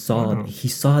 and he saw Wow.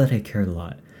 that I cared a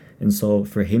lot, and so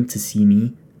for him to see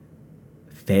me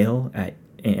fail at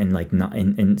and like not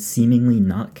and seemingly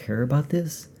not care about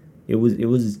this, it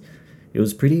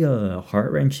was pretty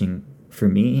heart wrenching for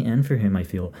me and for him, I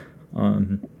feel,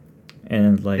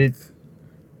 and like. Did-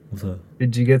 what's up?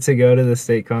 Did you get to go to the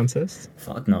state contest?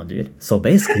 Fuck no, dude. So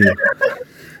basically,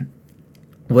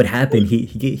 what happened?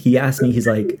 He asked me. He's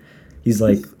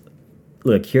like,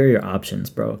 look, here are your options,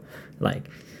 bro. Like,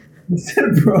 He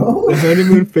said, bro. The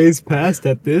honeymoon phase passed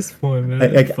at this point, man.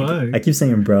 I keep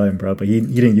saying bro and bro, but he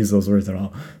didn't use those words at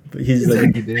all. But he's He's like,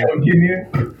 like, he did. "Come here."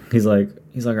 he's like,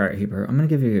 all right, hey, bro, I'm gonna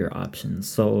give you your options.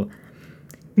 So,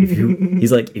 if you,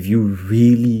 he's like, if you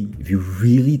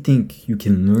really think you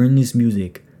can learn this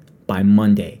music by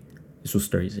Monday, this was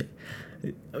Thursday.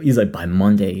 He's like, by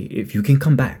Monday, if you can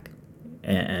come back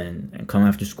and come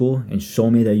after school and show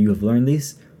me that you have learned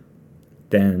this,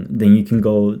 then you can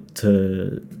go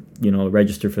to,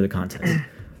 register for the contest.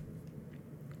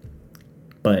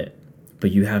 But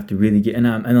you have to really get, and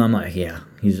I'm like, yeah.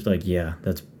 He's like, yeah,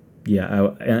 that's, yeah.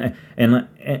 And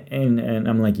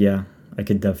I'm like, yeah, I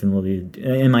could definitely.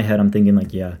 In my head, I'm thinking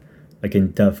like, yeah, I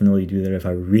can definitely do that if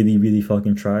I really, really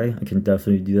fucking try. I can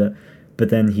definitely do that. But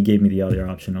then he gave me the other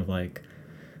option of like,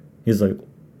 he's like,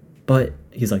 but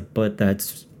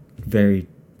that's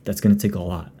gonna take a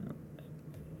lot.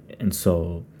 And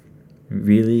so,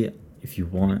 really, if you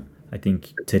want, I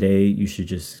think today you should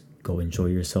just go enjoy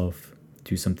yourself,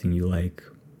 do something you like,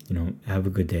 have a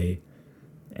good day,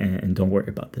 and don't worry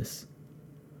about this.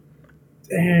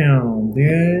 Damn,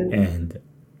 dude. And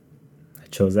I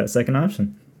chose that second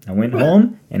option. I went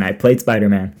home and I played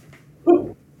Spider-Man.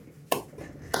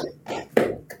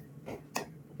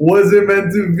 Was it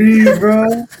meant to be,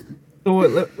 bro? So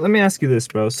let me ask you this,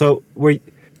 bro. So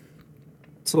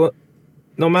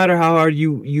no matter how hard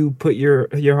you put your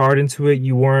heart into it,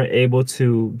 you weren't able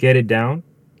to get it down?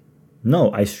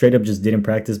 No, I straight up just didn't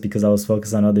practice because I was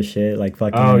focused on other shit, like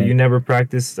fucking. Oh, you never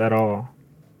practiced at all?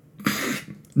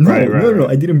 No, Right. no,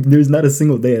 I didn't. There's not a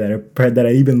single day that I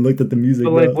even looked at the music.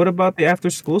 But bro. like, what about the after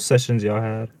school sessions y'all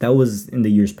had? That was in the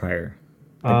years prior.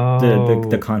 Oh.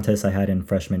 The contest I had in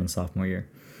freshman and sophomore year.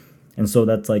 And so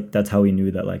that's how we knew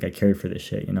that like I cared for this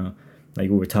shit, Like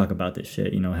we would talk about this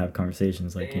shit, have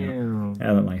conversations like, Damn.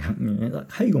 I'm like,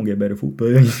 how you gonna get better food?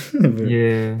 But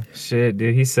Yeah, shit,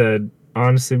 dude. He said,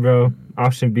 honestly, bro,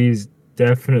 option B is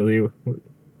definitely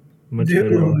much better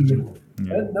Dude, option.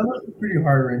 yeah. that must be pretty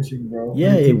heart wrenching, bro.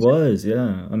 Yeah, it was,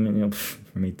 yeah. I mean,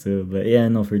 for me too. But yeah,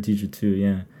 no, for a teacher too,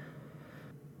 yeah.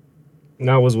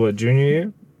 That was what, junior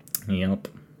year? Yep.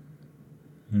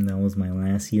 And that was my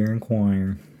last year in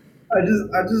choir.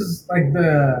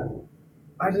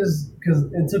 Because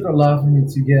it took a lot for me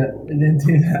to get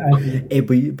into that. Hey,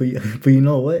 but you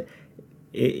know what?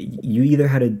 You either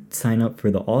had to sign up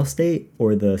for the All-State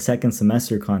or the second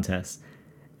semester contest,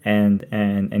 and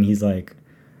he's like,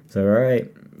 so all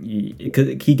right,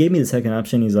 because he gave me the second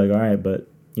option. He's like, all right, but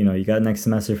you got next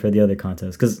semester for the other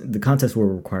contest because the contests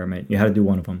were a requirement. You had to do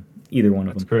one of them, either one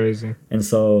of them. That's crazy. And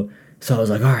so I was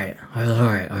like, all right,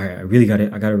 I really got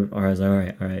it. I was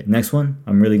like, all right, next one,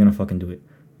 I'm really gonna fucking do it.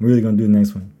 I'm really gonna do the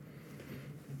next one.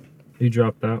 You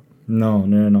dropped out. No.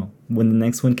 When the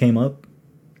next one came up,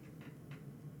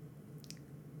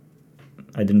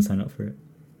 I didn't sign up for it.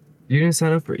 You didn't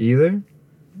sign up for either?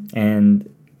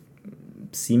 And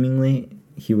seemingly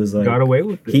he was like, Got away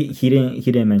with it. He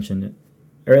didn't mention it,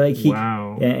 or like he.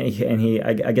 Wow. And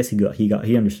I guess he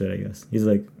understood. I guess he's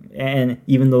like, and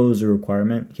even though it was a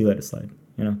requirement, he let it slide.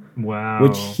 Wow.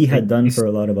 Which he had done for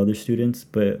a lot of other students,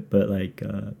 but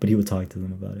he would talk to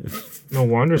them about it. No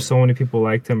wonder so many people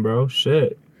liked him, bro.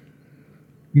 Shit.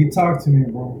 He talked to me,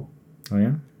 bro. Oh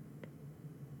yeah.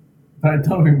 But I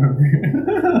don't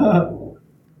remember.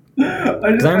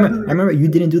 Because I remember you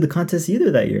didn't do the contest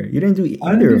either that year. You didn't do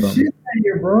I either didn't of do them. shit that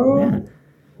year, bro. Yeah.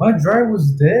 My drive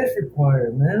was dead for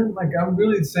choir, man. Like I'm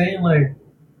really saying, like.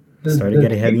 Started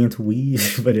getting heavy into weed,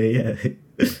 but yeah.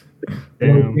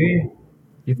 Damn. Okay.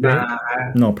 You think? Nah.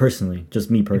 No, personally,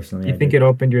 just me personally. You I think did. it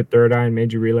opened your third eye and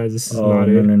made you realize this is Oh not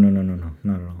no, it? no,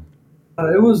 not at all.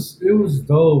 It was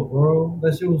dope, bro.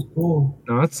 That shit was cool.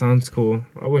 No, that sounds cool.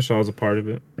 I wish I was a part of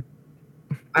it.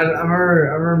 I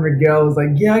remember Miguel was like,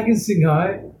 "Yeah, I can sing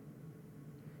high."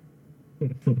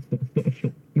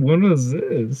 What is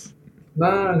this?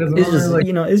 Nah, because It's just like,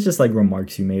 it's just like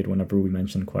remarks you made whenever we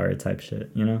mentioned choir type shit.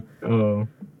 Oh,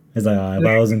 It's like, if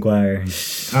I was in choir.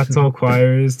 that's all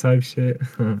choirs type shit.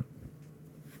 I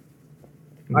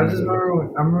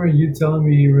remember you telling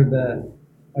me you were that,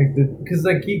 like because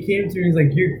like he came to me, he's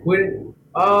like, "You're quitting."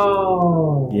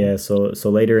 Oh. Yeah. So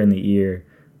later in the year,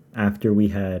 after we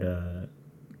had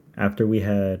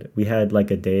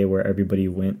like a day where everybody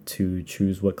went to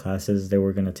choose what classes they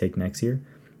were gonna take next year,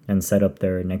 and set up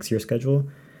their next year schedule,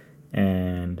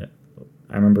 and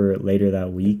I remember later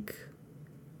that week,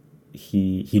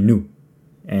 he knew,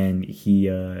 and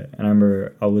and I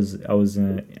remember I was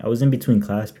in between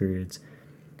class periods,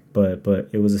 but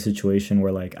it was a situation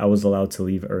where like I was allowed to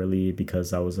leave early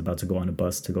because I was about to go on a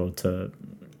bus to go to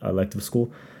elective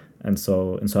school, and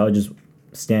so I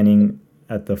standing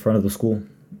at the front of the school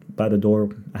by the door.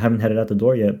 I haven't headed out the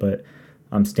door yet, but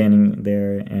I'm standing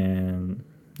there, and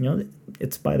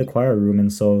it's by the choir room.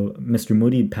 And so Mr.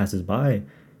 Moody passes by, and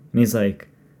he's like,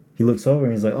 he looks over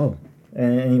and he's like, oh,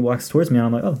 and he walks towards me, and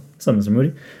I'm like, oh, what's up, Mr.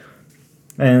 Moody?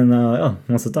 And oh,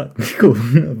 wants to talk. Cool.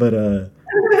 But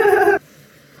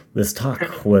this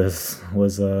talk was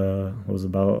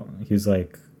about, he's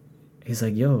like,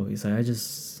 yo, he's like, I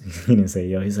just he didn't say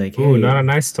yo, he's like, hey. Ooh, not a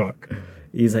nice talk.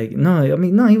 He's like, no, I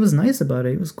mean, no, he was nice about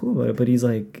it, he was cool about it, but he's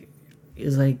like,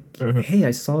 hey,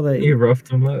 I saw that You roughed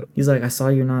him up. he's like, I saw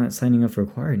you're not signing up for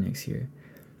choir next year.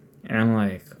 And I'm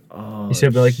like, oh, You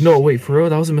should be like, no, wait, for real,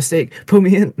 that was a mistake. Put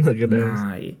me in. Look at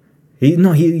that.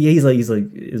 nah. He's like,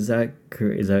 is that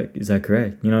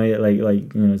correct? You know,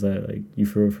 is that like you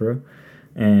for real?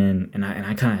 And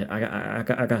I kind of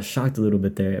I got shocked a little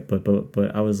bit there,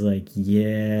 but I was like,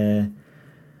 yeah,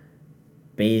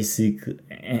 basically,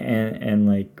 and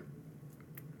like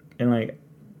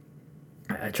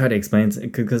I tried to explain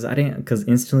because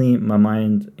instantly my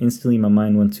mind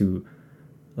went to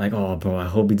like, oh, bro, I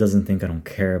hope he doesn't think I don't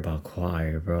care about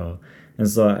choir, bro. And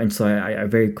so I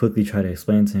very quickly try to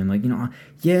explain to him, like,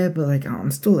 yeah, but like I'm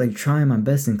still like trying my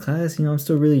best in class, I'm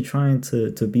still really trying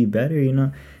to be better,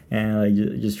 and like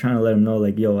just trying to let him know,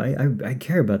 like, yo, I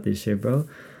care about this shit, bro.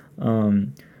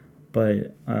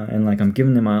 But and like I'm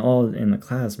giving him my all in the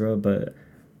class, bro. But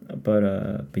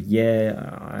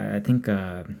yeah, I think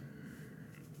I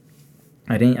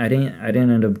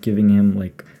didn't end up giving him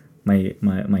like my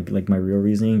real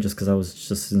reasoning, just because I was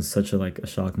just in such a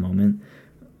shock moment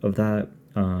of that.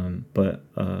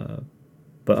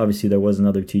 But obviously there was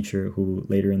another choir teacher who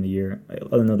later in the year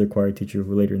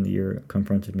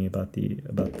confronted me about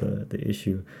the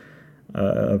issue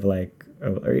of like,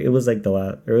 it was like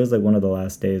one of the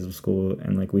last days of school,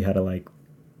 and like we had to like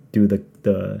do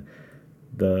the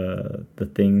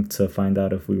thing to find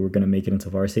out if we were going to make it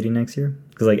into varsity next year,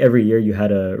 because like every year you had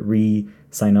to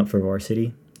sign up for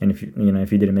varsity, and if you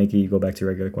didn't make it, you go back to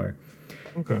regular choir.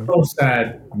 Okay. So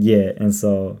sad. Yeah, and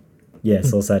so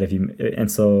so sad if you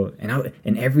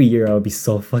and every year I would be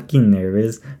so fucking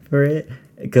nervous for it,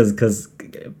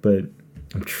 but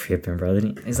I'm tripping, bro.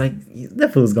 It's like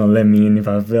that fool's gonna let me in if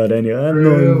I failed anyway. I don't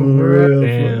know, real.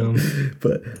 Damn.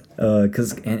 But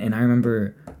and I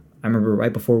remember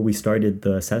right before we started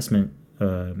the assessment,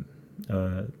 the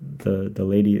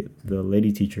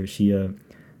lady teacher,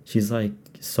 she's like,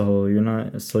 so I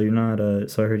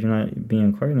heard you're not being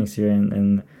in choir next year,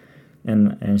 and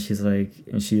she's like,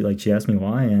 she asked me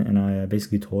why, and I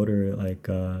basically told her like,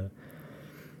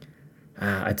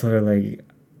 I told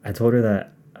her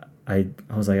that I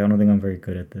was like, I don't think I'm very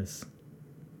good at this,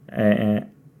 and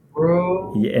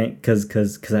Bro. yeah, because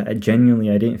I genuinely,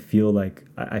 I didn't feel like,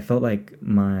 I felt like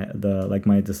the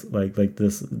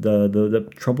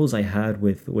troubles I had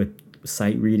with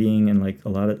sight reading, and like a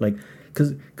lot of like,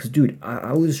 because dude,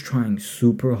 I was trying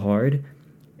super hard,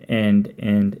 and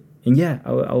yeah,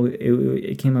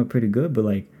 it came out pretty good, but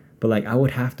I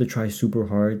would have to try super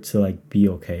hard to like be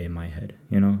okay in my head,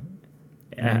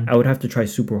 I would have to try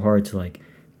super hard to like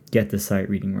get the sight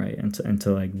reading right, and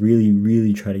to like really,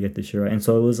 really try to get this shit right. And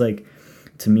so it was like,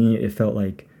 to me, it felt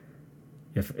like,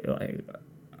 if like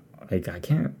I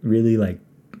can't really like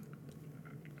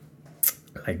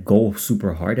go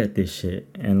super hard at this shit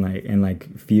and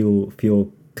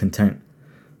feel content.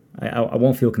 I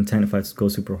won't feel content if I go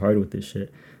super hard with this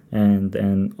shit.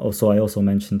 And also I also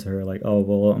mentioned to her like, oh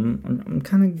well, I'm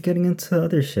kind of getting into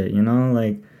other shit,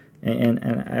 like. And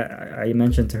I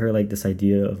mentioned to her like this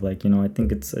idea of like, I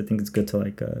think it's good to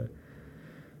like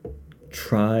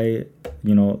try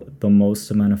the most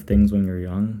amount of things when you're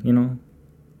young,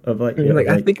 of like,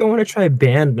 I think I want to try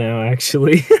band now,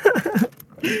 actually.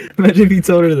 Imagine if you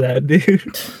told her that,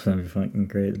 dude. That'd be fucking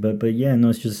great. But yeah, no,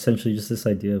 it's just essentially just this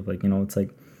idea of like, it's like,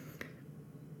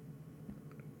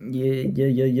 yeah,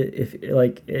 if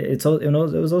like it's all, it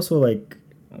was also like,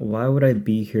 why would I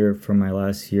be here for my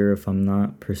last year if I'm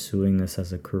not pursuing this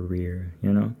as a career,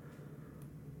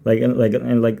 like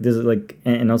this is like,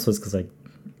 and also it's because like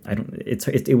I don't,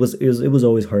 it was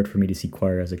always hard for me to see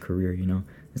choir as a career,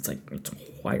 it's like, it's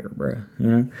choir, bro,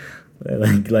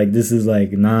 like this is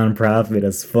like non-profit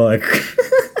as fuck.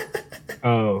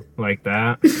 Oh, like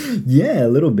that? Yeah, a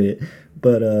little bit,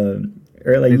 but or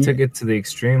like they took it to the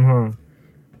extreme, huh?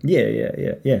 Yeah,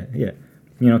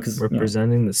 because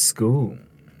representing the school.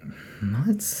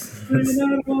 Nuts.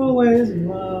 Always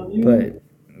But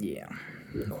yeah,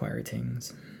 choir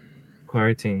things.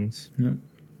 Yep.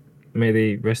 May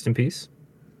they rest in peace.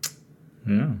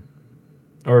 Yeah.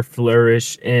 Or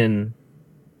flourish in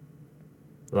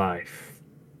life.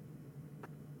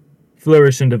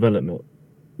 Flourish in development.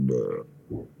 Bruh.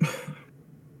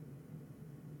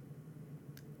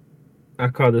 I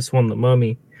call this one the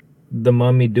mummy. The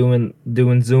mummy doing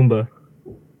Zumba.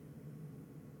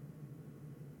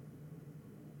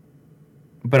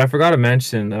 But I forgot to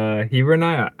mention, Heber and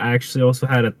I actually also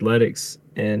had athletics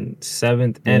in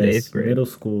 7th and 8th grade. middle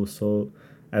school. So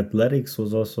athletics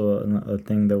was also a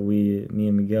thing that me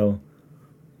and Miguel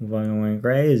fucking went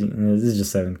crazy. And this is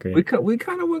just 7th grade. We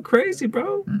kind of went crazy,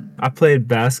 bro. I played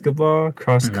basketball,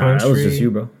 cross country. That was just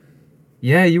you, bro.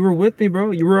 Yeah, you were with me,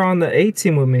 bro. You were on the A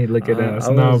team with me. Look at us.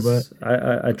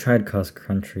 I tried cross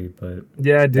country, but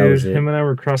yeah, dude, him and I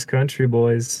were cross country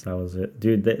boys. That was it,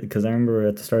 dude. Because I remember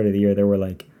at the start of the year they were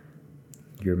like,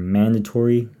 "You're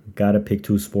mandatory. Gotta pick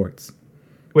 2 sports."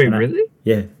 Wait, really?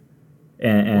 Yeah,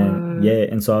 and yeah,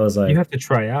 and so I was like, you have to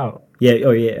try out. Yeah. Oh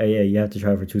yeah. You have to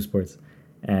try for 2 sports.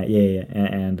 Yeah.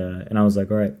 And I was like,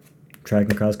 all right, track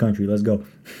and cross country. Let's go.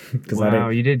 Wow,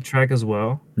 you did track as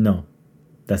well? No.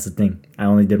 That's the thing. I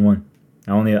only did 1.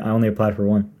 I only applied for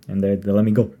 1, and they let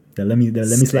me go. They let me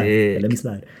slide. They let me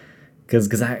slide. Cause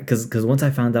once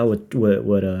I found out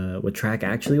what track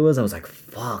actually was, I was like,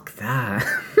 fuck that.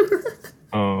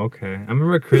 Oh, okay. I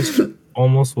remember Chris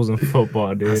almost was in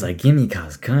football, dude. I was like, give me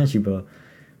cross country, bro.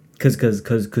 Cause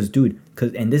dude,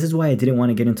 and this is why I didn't want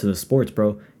to get into the sports,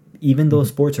 bro. Even though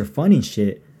sports are fun and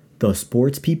shit, the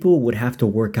sports people would have to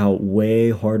work out way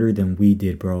harder than we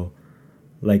did, bro.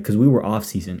 Like, because we were off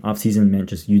season. Off season meant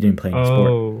just you didn't play any sport.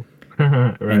 Oh,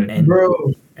 right. And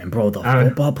bro, the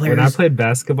football players. When I played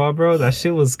basketball, bro, that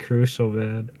shit was crucial,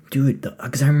 man. Dude,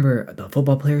 because I remember the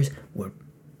football players would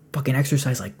fucking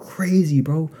exercise like crazy,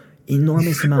 bro.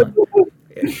 Enormous amount.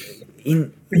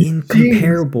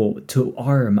 Incomparable to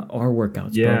our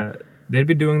workouts, yeah. Bro. They'd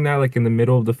be doing that like in the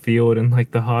middle of the field in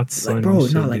like the hot sun, like, bro, and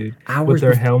shit, not like dude, hours with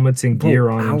their helmets and gear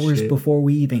on. Hours and shit. Before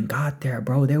we even got there,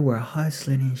 bro, they were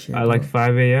hustling and shit. At like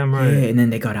 5 a.m., right? Yeah, and then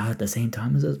they got out at the same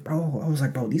time as us, bro. I was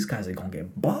like, bro, these guys are gonna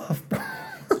get buff, bro.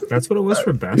 That's what it was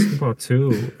for basketball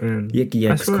too, and yeah,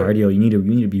 cause cardio. You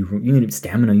need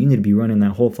stamina. You need to be running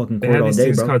that whole fucking court all day, bro. They had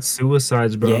these things called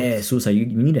suicides, bro. Yeah, suicide. You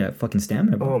need that fucking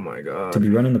stamina, bro. Oh my god, to be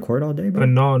running the court all day, bro. But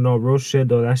no, real shit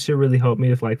though. That shit really helped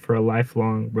me like for a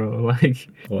lifelong, bro. Like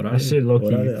that shit low key.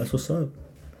 That's what's up.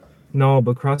 No,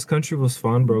 but cross country was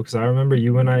fun, bro. Cause I remember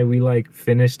you and I, we like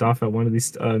finished off at one of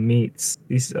these meets.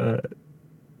 These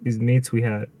meets we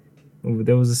had.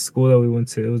 There was a school that we went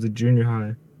to. It was a junior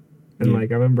high. And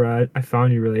like I remember I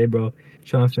found you really, hey, bro,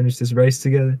 trying to finish this race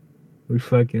together. We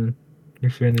finished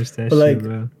that shit,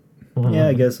 bro. Yeah,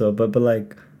 I guess so. But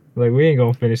like we ain't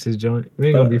gonna finish this joint. We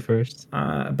ain't gonna be first.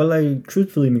 But like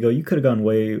truthfully, Miguel, you could have gone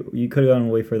way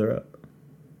further up.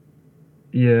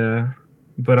 Yeah.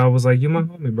 But I was like, you my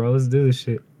homie, bro. Let's do this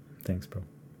shit. Thanks, bro.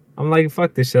 I'm like,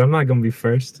 fuck this shit. I'm not gonna be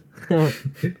first. I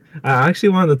actually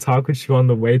wanted to talk with you on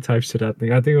the way type shit. I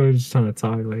think we were just trying to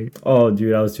talk. Like, oh,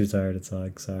 dude, I was too tired to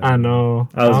talk. Sorry. I know.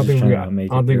 I don't think we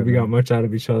got much out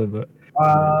of each other, but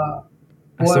I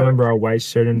still remember our white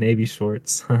shirt and navy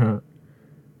shorts. When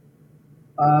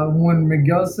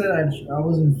Miguel said I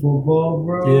was in football,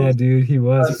 bro. Yeah, dude, he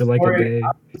was for like a day.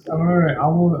 I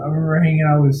remember hanging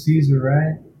out with Caesar,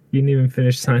 right? He didn't even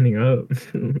finish signing up.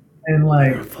 And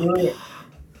like,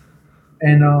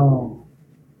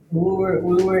 we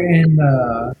were in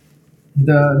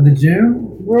the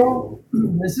gym, bro.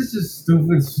 This is just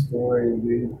stupid story,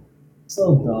 dude.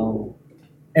 So dumb.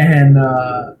 And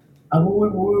we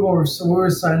were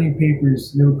signing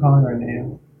papers. They were calling our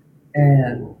name,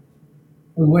 and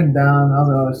we went down. I was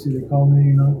like, "Oh shit, they called me,"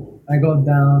 you know. I go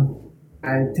down.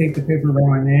 I take the paper by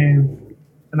my name,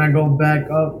 and I go back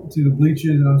up to the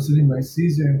bleachers, and I'm sitting by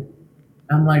Caesar.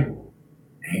 I'm like,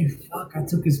 "Hey, fuck! I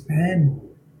took his pen."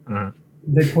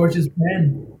 The coach's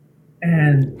pen,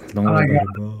 and don't worry about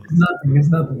it, bro. It's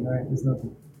nothing, right? It's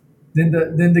nothing. Then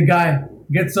the guy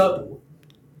gets up.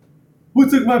 Who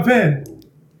took my pen?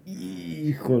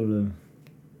 And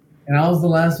I was the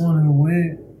last one who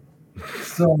went.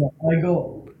 So I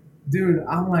go, dude.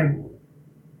 I'm like,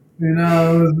 it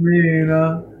was me,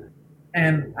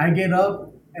 And I get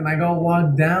up and I go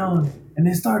walk down, and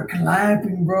they start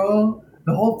clapping, bro.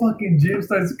 The whole fucking gym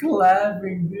starts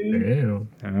clapping, dude.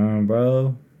 Damn,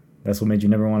 bro. That's what made you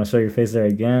never want to show your face there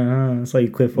again, huh? That's why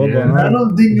you quit football, yeah. huh? I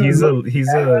don't think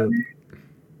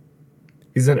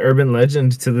he's an urban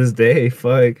legend to this day.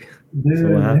 Fuck. Dude, so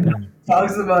what happened?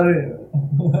 Talks about it.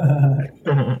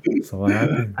 So what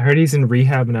happened? I heard he's in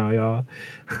rehab now, y'all.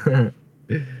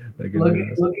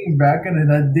 Looking back on it,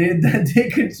 that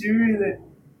did contribute.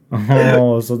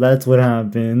 Oh, so that's what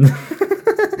happened.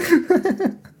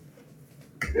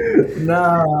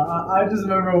 Nah, I just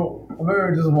remember. I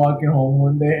remember just walking home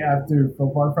one day after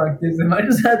football practice, and I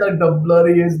just had like the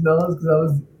bloodiest nose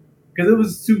because it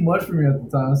was too much for me at the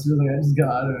time. So like I just got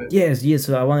out of it. Yes, yes.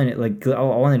 So I wanted like I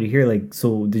wanted to hear like,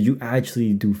 so did you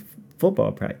actually do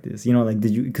football practice? You know, like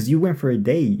did you, because you went for a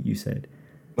day, you said.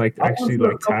 Like I actually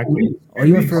went for a like couple tackle. weeks, Oh,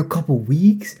 you went 3 for a weeks. couple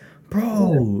weeks,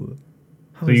 bro.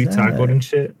 How So was you tackled that? and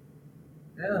shit.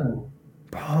 Yeah.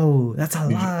 Bro, that's a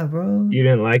Did you- lot, bro. You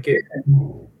didn't like it?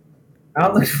 I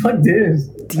was like, fuck this.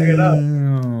 Hang it up.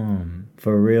 Damn.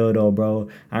 For real though, bro.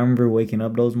 I remember waking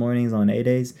up those mornings on A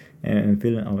days and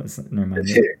feeling, oh, never mind.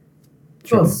 Shit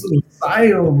Tripping. felt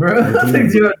suicidal, bro. I was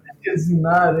like, dude, it's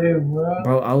not it, bro.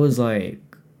 Bro, I was like,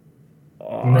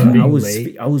 oh, And then I being was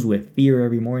late. I was with fear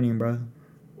every morning, bro.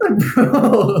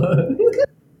 Bro.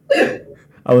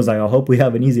 I was like, I hope we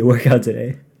have an easy workout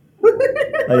today.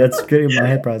 Like that's getting my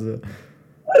head process.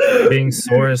 Being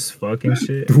sore as fucking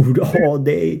shit. Dude, all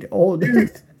day.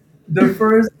 The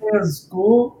first day of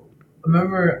school, I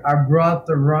remember I brought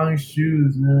the wrong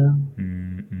shoes, man.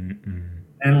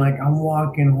 And like I'm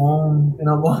walking home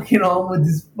with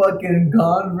this fucking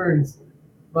Converse.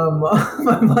 My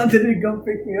mom didn't come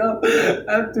pick me up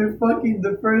after fucking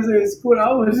the first day of school.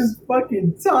 I was just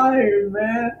fucking tired,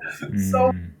 man.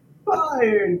 So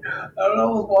tired. And I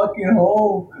was walking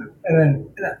home, and then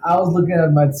I was looking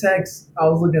at my texts. I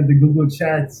was looking at the Google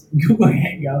Chats, Google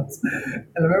Hangouts, and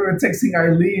I remember texting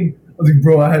Eileen. I was like,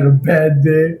 "Bro, I had a bad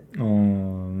day." Oh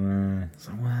man,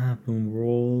 so what happened,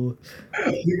 bro?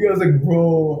 The girl's like,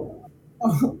 "Bro,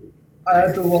 I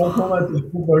had to walk home after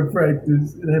football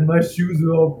practice, and then my shoes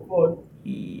were all fucked."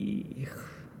 Eek.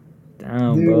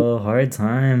 Damn, Dude. bro, hard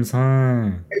times,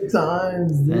 huh? 8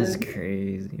 times, dude. That's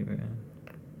crazy, bro.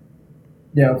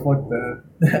 Yeah, fuck that.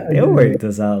 It worked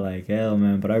us out like hell,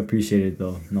 man. But I appreciate it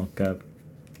though. No cap.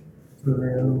 For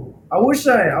real. I wish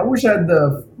I had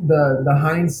the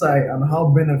hindsight on how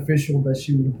beneficial that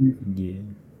she would be. Yeah.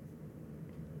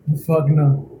 Fuck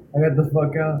no. I got the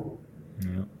fuck out.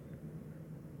 Yeah.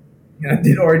 And I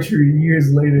did archery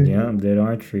years later. Yeah, did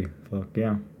archery. Fuck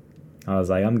yeah. I was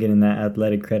like, I'm getting that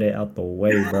athletic credit out the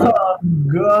way, bro. Oh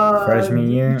god.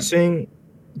 Freshman year, Ching.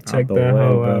 Check out the that way,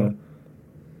 hoe bro. out.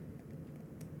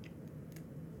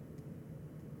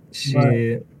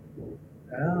 Shit.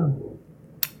 Yeah.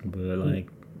 But like,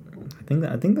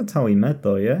 I think that's how we met,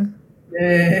 though. Yeah.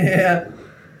 Yeah.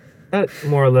 That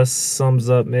more or less sums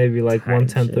up maybe like Type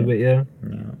 1/10 of shit. it, yeah.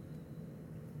 Yeah.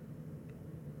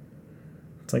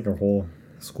 It's like our whole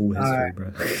school history, Alright.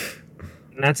 bro.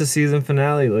 And that's a season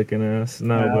finale looking at us.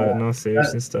 No, but no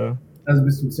seriousness stuff. That's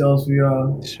been some tales for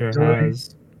y'all. Sure Jordan.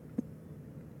 has.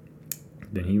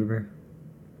 Been Heber.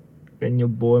 Been your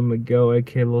boy Miguel,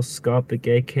 aka Lil Scopic,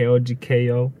 aka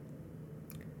OGKO,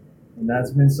 And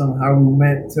that's been some How We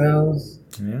Met tales.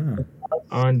 Yeah.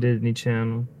 on Disney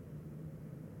Channel.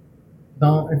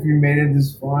 Don't, if you made it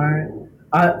this far.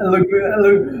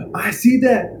 I see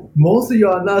that most of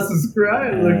y'all not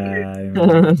subscribed. Look,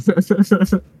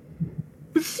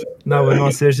 No, but no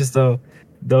seriousness though.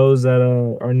 Those that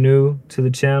are new to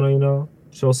the channel, you know,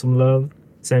 show some love.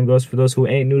 Same goes for those who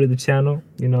ain't new to the channel,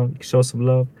 you know, show some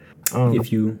love.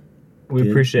 If you We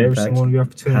did, appreciate in every fact, single one of you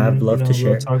for tuning have in. love you to know,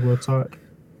 share. Real talk.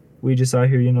 We just out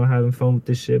here, you know, having fun with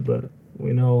this shit, but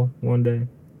we know one day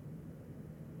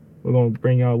we're gonna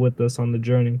bring y'all with us on the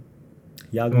journey.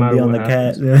 y'all No gonna be matter on the what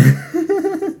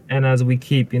cat. And as we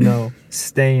keep, you know,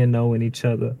 staying knowing each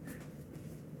other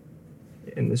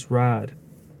in this ride.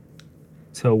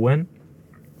 Till when?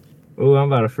 Oh,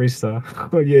 I'm about to freestyle.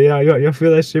 Oh yeah, y'all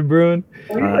feel that shit brewing?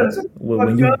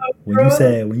 When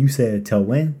you said till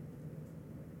when,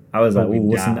 I was like, Till we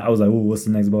ooh, die. what's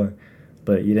the next bar?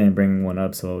 But you didn't bring one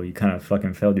up, so you kind of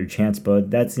fucking failed your chance. But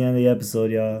that's the end of the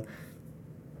episode, y'all.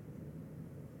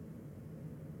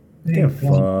 Get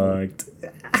fucked.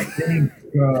 Thank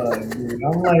God, dude.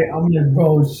 I'm like,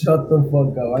 bro, shut the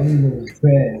fuck up. I need to go to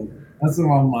bed. That's where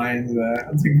my mind's at.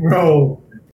 I'm like, bro,